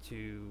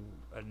into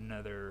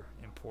another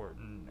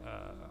important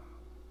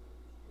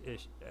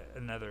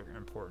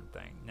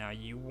thing. Now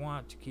you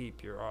want to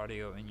keep your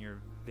audio and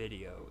your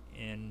video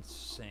in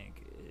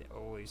sync. It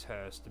always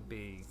has to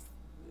be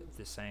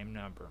the same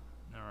number.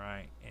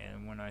 Alright,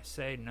 and when I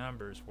say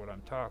numbers, what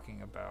I'm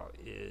talking about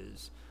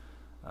is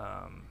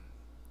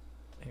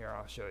here,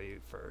 I'll show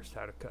you first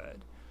how to cut.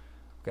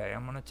 Okay,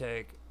 I'm going to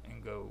take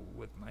and go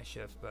with my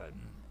shift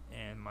button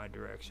and my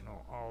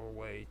directional all the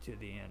way to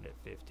the end at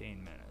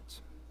 15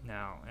 minutes.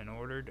 Now in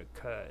order to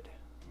cut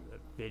the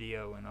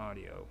video and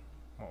audio,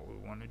 what we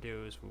want to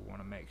do is we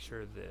want to make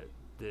sure that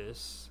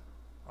this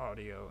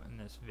audio and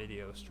this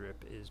video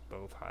strip is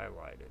both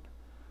highlighted.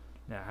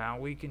 Now how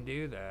we can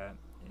do that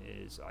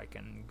is I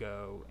can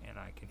go and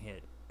I can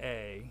hit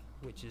A,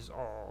 which is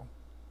all,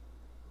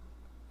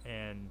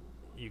 and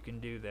you can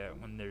do that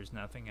when there's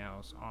nothing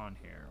else on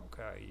here.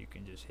 Okay, you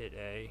can just hit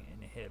A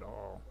and hit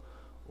all,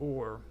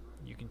 or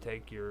you can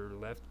take your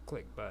left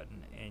click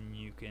button and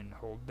you can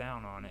hold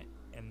down on it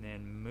and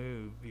then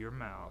move your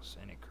mouse,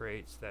 and it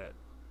creates that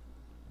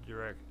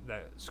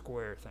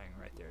square thing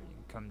right there. You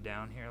can come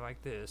down here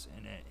like this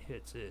and it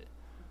hits it,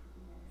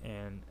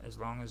 and as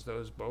long as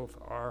those both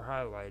are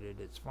highlighted,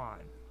 it's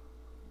fine.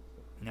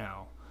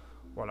 Now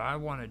what I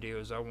want to do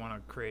is I want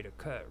to create a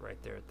cut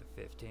right there at the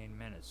 15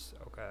 minutes.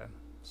 Okay,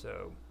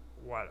 so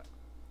what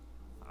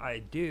I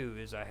do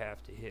is I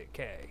have to hit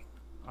K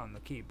on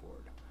the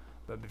keyboard.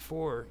 But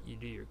before you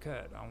do your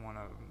cut, I want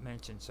to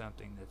mention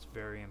something that's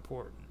very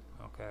important.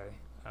 Okay,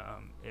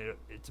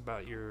 it's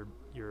about your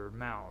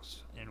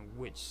mouse and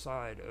which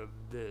side of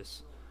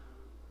this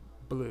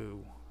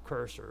blue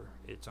cursor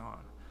it's on.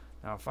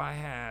 Now if I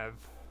have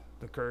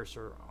the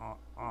cursor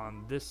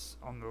on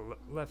the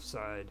left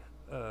side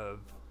of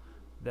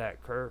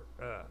that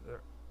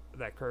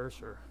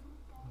cursor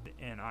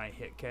and I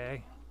hit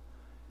K,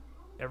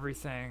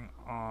 everything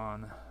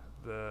on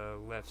the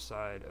left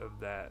side of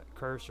that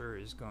cursor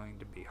is going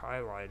to be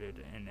highlighted,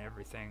 and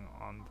everything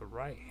on the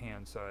right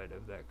hand side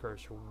of that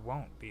cursor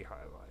won't be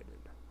highlighted.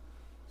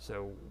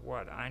 So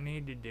what I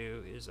need to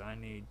do is I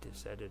need to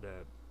set it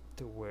up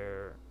to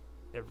where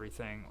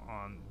everything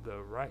on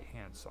the right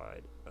hand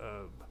side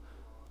of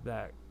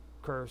that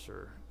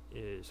cursor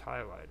is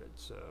highlighted.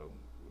 So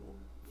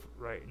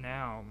right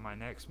now my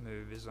next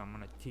move is I'm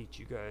going to teach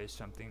you guys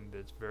something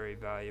that's very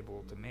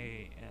valuable to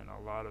me, and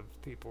a lot of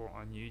people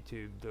on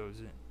YouTube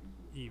doesn't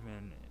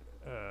even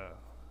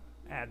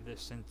add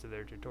this into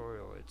their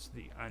tutorial. It's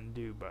the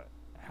undo button,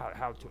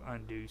 how to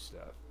undo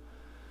stuff.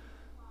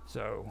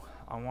 So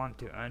I want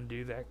to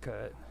undo that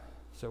cut,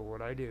 so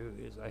what I do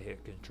is I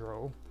hit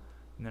Control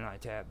and then I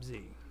tap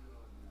Z.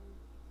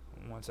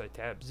 And once I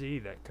tap Z,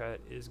 that cut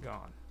is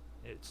gone.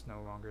 It's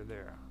no longer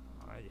there.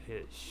 I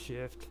hit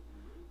Shift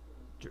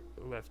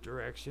left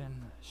direction,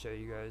 show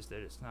you guys that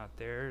it's not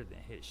there, then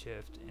hit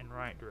Shift in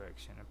right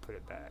direction and put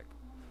it back.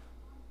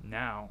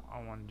 Now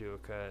I want to do a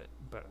cut,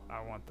 but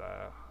I want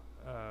the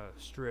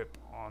strip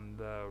on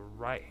the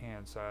right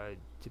hand side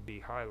to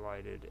be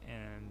highlighted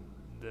and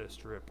the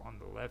strip on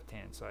the left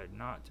hand side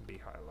not to be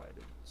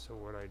highlighted. So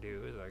what I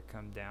do is I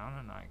come down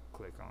and I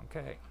click on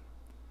K.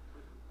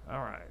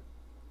 Alright,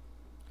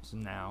 so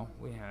now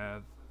we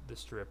have the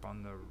strip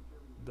on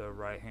the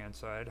right hand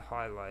side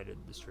highlighted.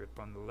 The strip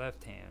on the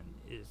left hand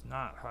is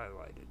not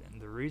highlighted,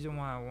 and the reason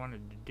why I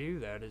wanted to do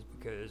that is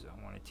because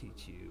I want to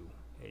teach you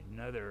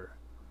another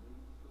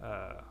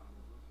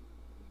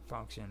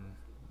function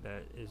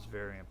that is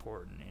very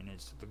important, and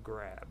it's the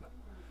grab.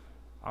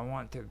 I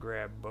want to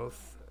grab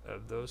both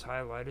of those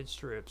highlighted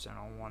strips and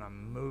I want to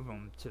move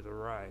them to the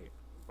right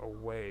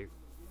away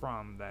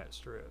from that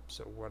strip.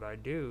 So what I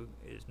do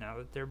is, now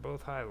that they're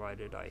both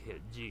highlighted, I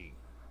hit G.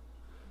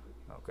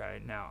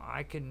 Okay, now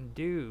I can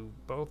do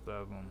both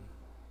of them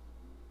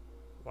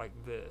like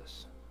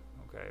this,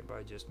 okay,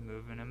 by just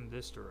moving them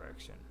this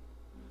direction.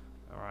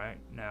 Alright,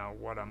 now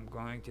what I'm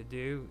going to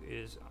do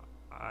is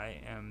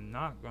I am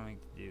not going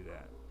to do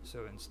that.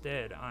 So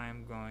instead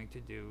I'm going to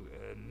do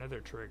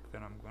another trick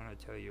that I'm going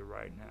to tell you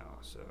right now.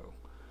 So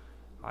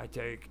I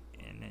take,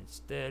 and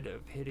instead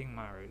of hitting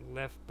my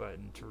left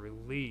button to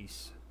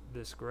release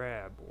this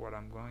grab, what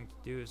I'm going to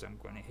do is I'm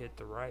going to hit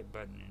the right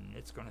button and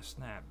it's going to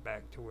snap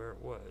back to where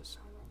it was.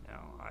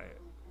 Now I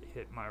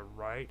hit my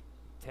right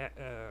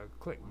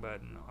click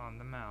button on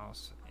the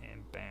mouse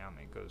and bam,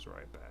 it goes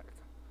right back.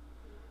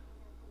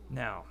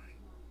 Now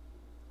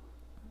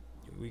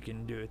we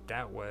can do it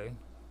that way,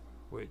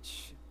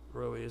 which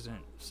really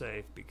isn't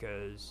safe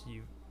because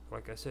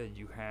like I said,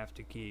 you have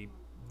to keep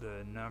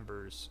the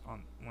numbers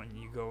on. When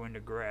you go into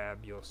grab,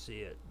 you'll see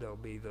it. There'll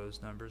be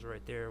those numbers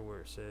right there where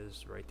it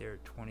says right there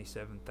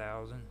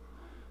 27,000.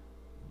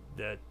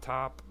 The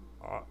top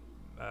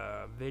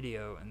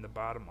video and the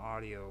bottom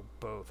audio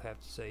both have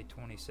to say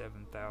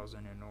 27,000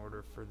 in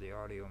order for the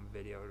audio and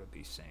video to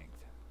be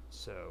synced.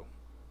 So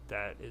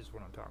that is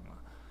what I'm talking about.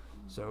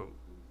 So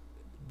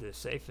the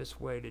safest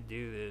way to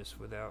do this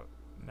without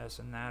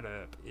messing that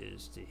up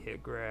is to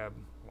hit grab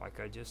like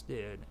I just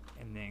did,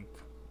 and then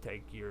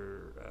take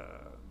your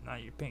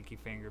not your pinky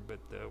finger but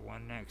the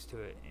one next to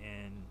it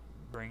and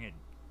bring it,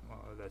 well,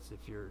 that's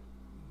if you're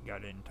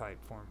got it in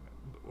type form,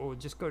 well,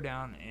 just go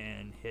down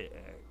and hit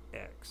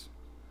X.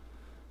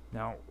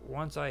 Now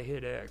once I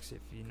hit X,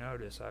 if you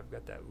notice, I've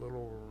got that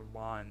little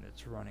line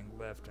that's running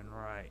left and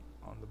right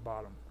on the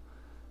bottom.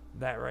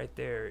 That right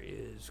there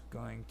is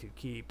going to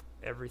keep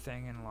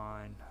everything in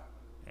line,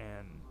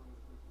 and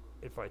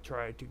if I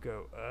try to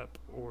go up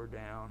or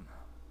down,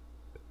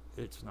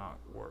 it's not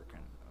working.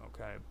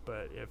 Okay,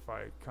 but if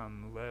I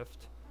come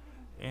left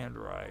and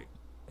right,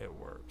 it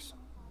works.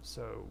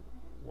 So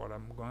what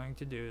I'm going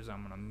to do is I'm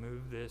going to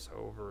move this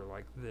over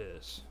like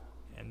this,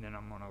 and then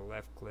I'm going to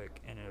left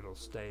click and it'll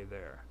stay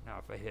there. Now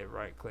if I hit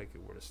right click,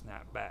 it would have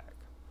snapped back.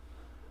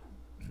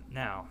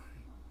 Now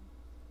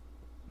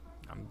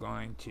I'm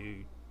going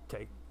to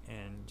take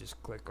and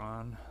just click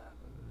on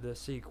the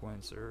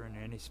sequencer in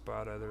any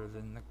spot other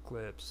than the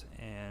clips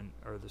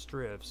or the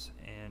strips,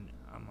 and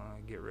I'm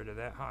going to get rid of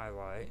that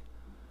highlight,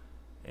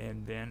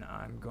 and then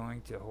I'm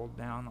going to hold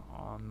down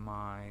on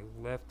my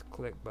left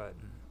click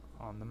button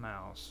on the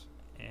mouse,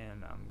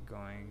 and I'm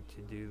going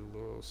to do the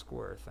little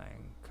square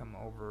thing, come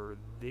over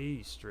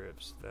these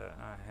strips that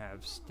I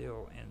have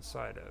still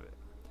inside of it.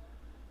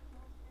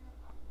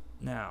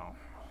 Now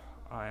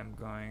I'm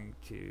going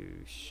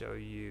to show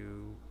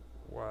you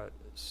what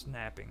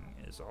snapping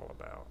is all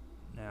about.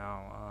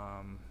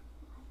 Now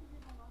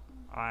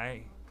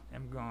I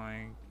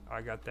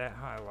got that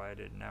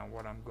highlighted. Now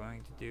what I'm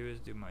going to do is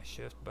do my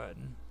shift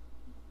button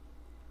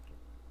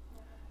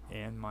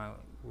and my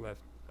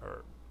left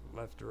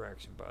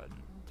direction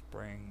button to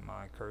bring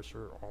my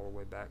cursor all the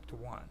way back to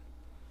 1.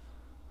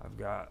 I've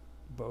got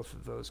both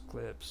of those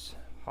clips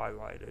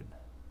highlighted.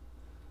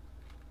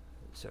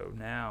 So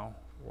now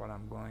what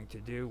I'm going to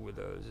do with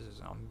those is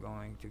I'm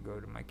going to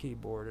go to my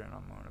keyboard and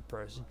I'm going to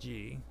press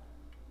G,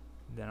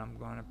 then I'm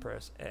going to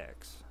press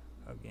X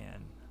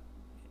again,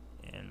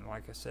 and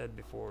like I said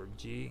before,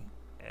 G,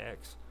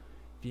 X.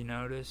 If you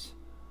notice,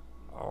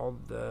 all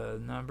the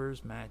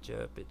numbers match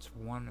up. It's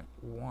 1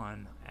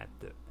 1 at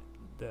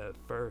the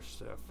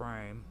first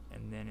frame,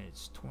 and then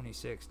it's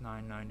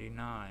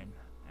 26,999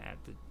 at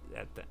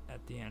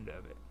the end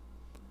of it.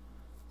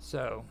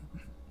 So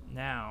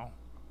now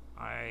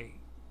I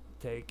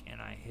take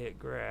and I hit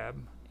grab,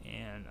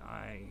 and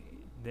I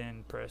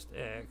then pressed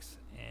X,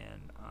 and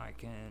I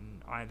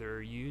can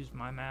either use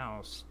my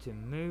mouse to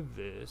move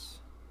this,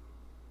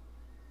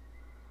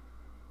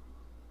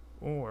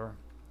 or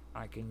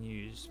I can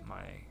use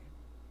my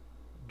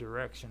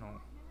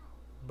directional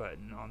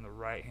button on the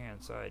right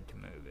hand side to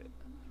move it,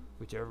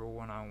 whichever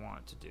one I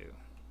want to do.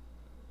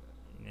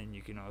 And then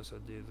you can also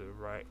do the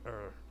right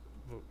or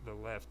the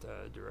left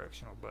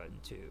directional button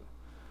too.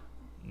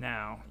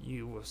 Now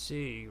you will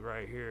see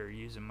right here,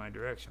 using my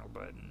directional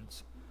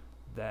buttons,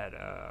 that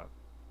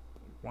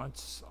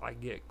once I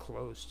get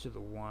close to the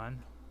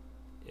 1,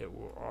 it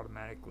will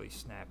automatically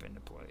snap into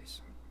place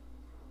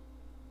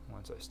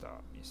once I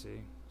stop, you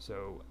see.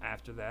 So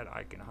after that,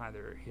 I can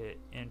either hit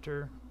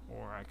enter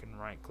or I can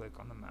right click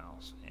on the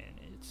mouse and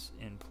it's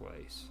in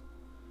place.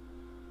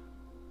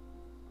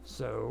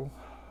 So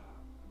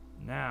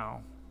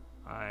now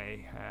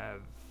I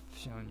have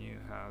shown you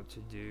how to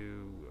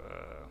do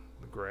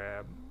the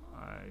grab.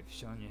 I've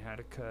shown you how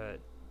to cut.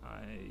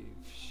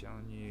 I've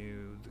shown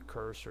you the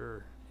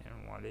cursor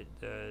and what it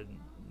did.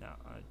 Now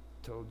I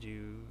told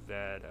you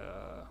that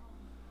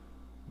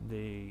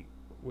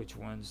which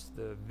one's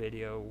the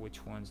video,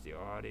 which one's the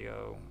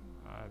audio.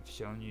 I've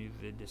shown you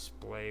the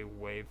display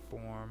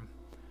waveform,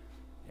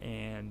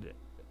 and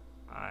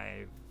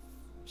I've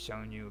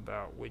shown you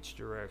about which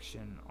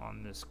direction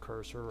on this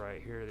cursor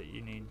right here that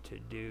you need to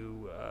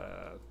do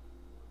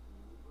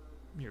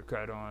your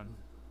cut on,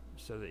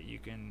 so that you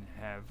can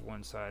have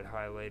one side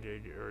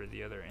highlighted or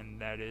the other, and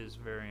that is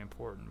very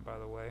important, by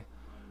the way.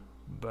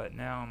 But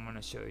now I'm going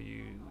to show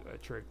you a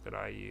trick that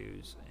I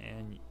use,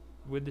 and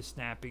with the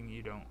snapping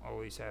you don't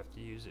always have to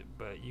use it,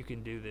 but you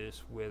can do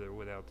this with or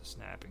without the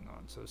snapping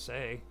on. So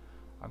say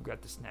I've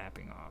got the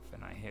snapping off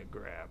and I hit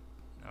grab,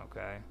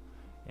 okay,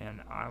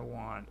 and I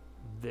want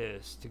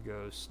this to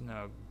go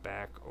snug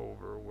back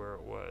over where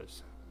it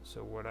was.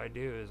 So what I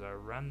do is I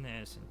run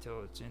this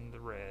until it's in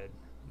the red,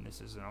 and this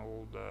is an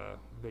old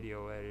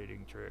video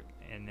editing trick,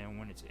 and then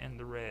when it's in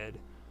the red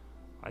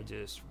I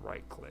just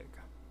right click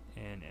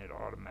and it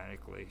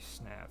automatically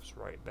snaps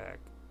right back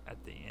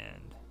at the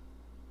end,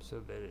 so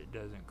that it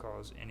doesn't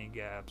cause any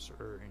gaps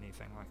or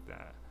anything like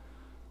that.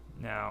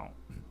 Now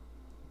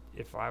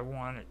if I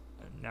want it,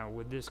 now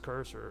with this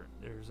cursor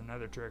there's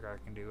another trick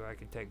I can do. I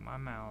can take my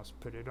mouse,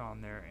 put it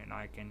on there, and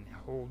I can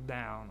hold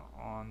down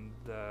on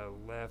the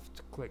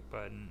left click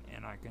button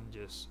and I can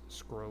just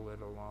scroll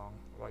it along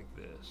like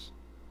this,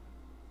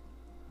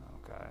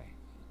 okay,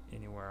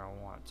 anywhere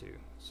I want to.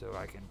 So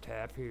I can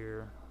tap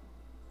here,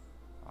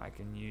 I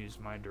can use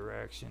my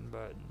direction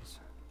buttons,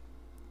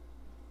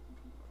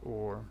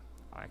 or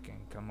I can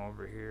come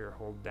over here,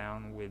 hold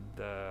down with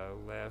the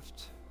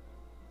left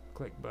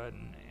click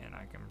button, and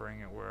I can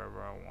bring it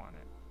wherever I want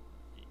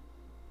it.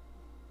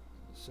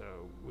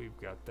 So we've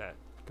got that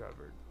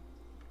covered.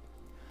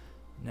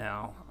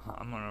 Now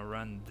I'm going to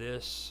run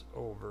this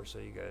over so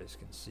you guys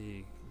can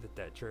see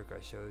that trick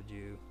I showed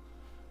you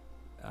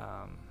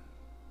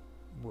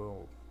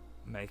will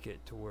make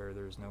it to where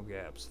there's no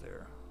gaps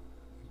there.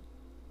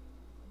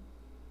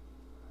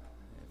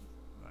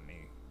 Let me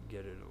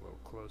get it a little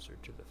closer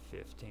to the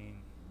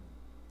 15.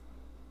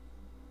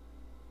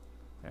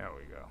 There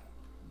we go.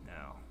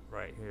 Now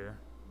right here.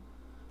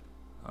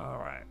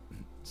 Alright,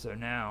 so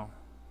now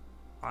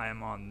I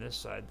am on this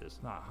side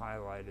that's not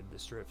highlighted, the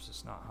strips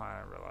that's not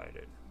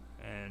highlighted,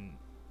 and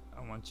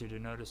I want you to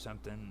notice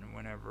something.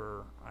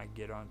 Whenever I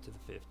get onto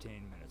the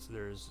 15 minutes,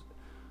 there's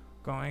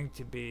going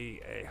to be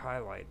a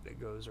highlight that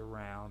goes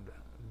around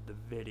the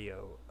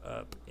video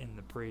up in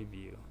the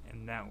preview,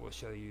 and that will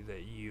show you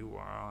that you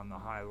are on the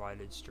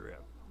highlighted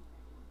strip.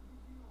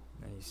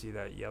 And you see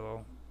that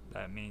yellow?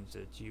 That means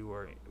that you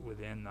are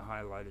within the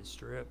highlighted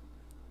strip.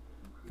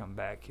 Come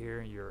back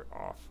here, you're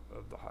off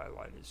of the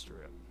highlighted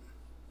strip.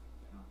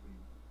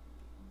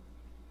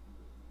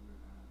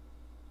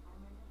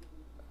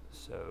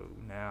 So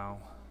now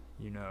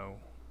you know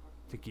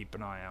to keep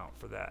an eye out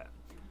for that.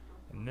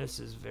 And this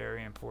is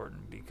very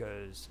important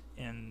because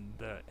in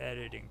the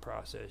editing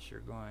process you're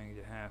going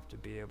to have to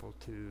be able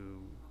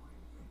to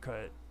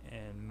cut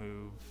and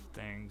move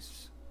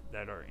things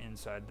that are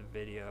inside the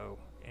video,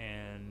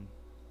 and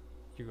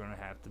you're going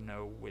to have to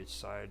know which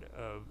side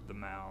of the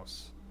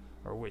mouse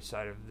or which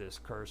side of this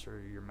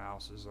cursor your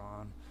mouse is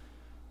on.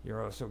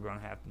 You're also going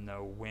to have to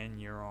know when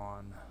you're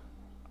on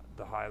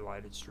the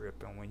highlighted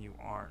strip and when you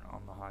aren't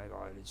on the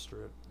highlighted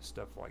strip,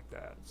 stuff like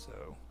that.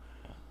 So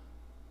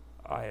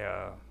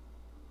I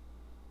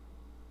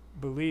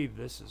believe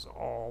this is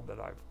all that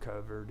I've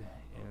covered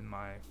in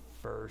my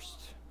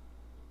first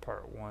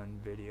part 1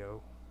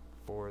 video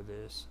for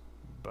this,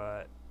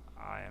 but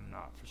I am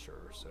not for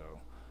sure. So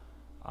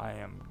I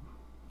am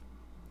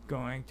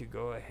going to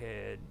go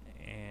ahead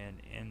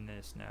and end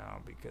this now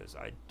because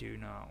I do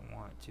not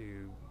want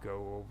to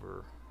go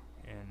over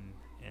and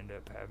end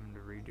up having to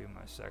redo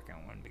my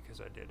second one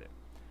because I did it.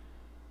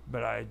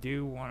 But I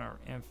do want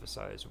to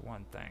emphasize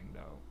one thing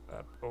though.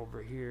 Up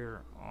over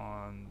here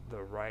on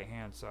the right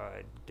hand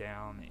side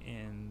down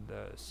in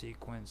the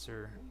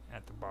sequencer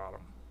at the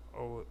bottom,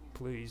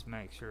 please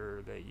make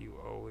sure that you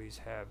always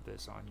have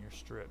this on your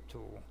strip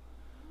tool,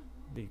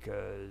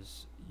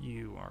 because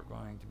you are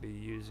going to be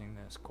using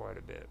this quite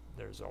a bit.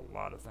 There's a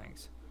lot of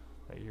things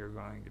that you're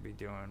going to be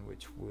doing,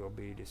 which we'll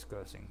be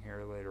discussing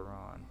here later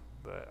on.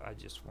 But I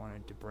just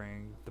wanted to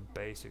bring the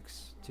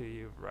basics to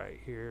you right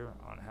here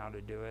on how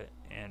to do it,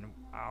 and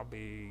I'll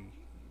be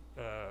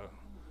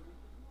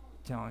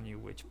telling you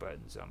which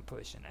buttons I'm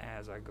pushing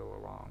as I go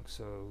along.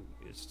 So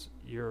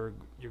you're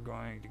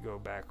going to go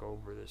back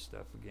over this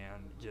stuff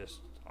again.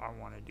 Just I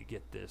wanted to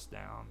get this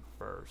down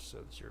first so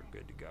that you're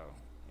good to go,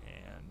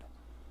 and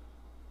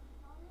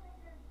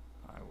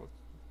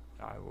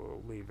I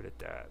will leave it at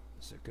that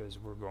because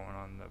we're going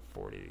on the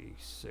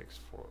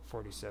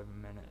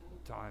 47 minute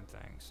time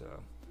thing. So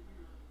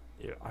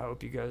yeah, I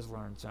hope you guys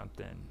learned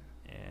something,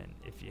 and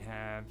if you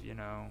have,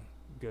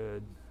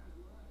 good,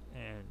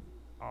 and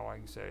all I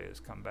can say is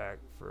come back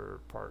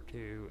for part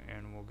 2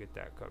 and we'll get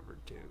that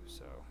covered too.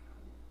 So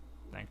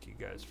thank you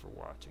guys for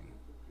watching.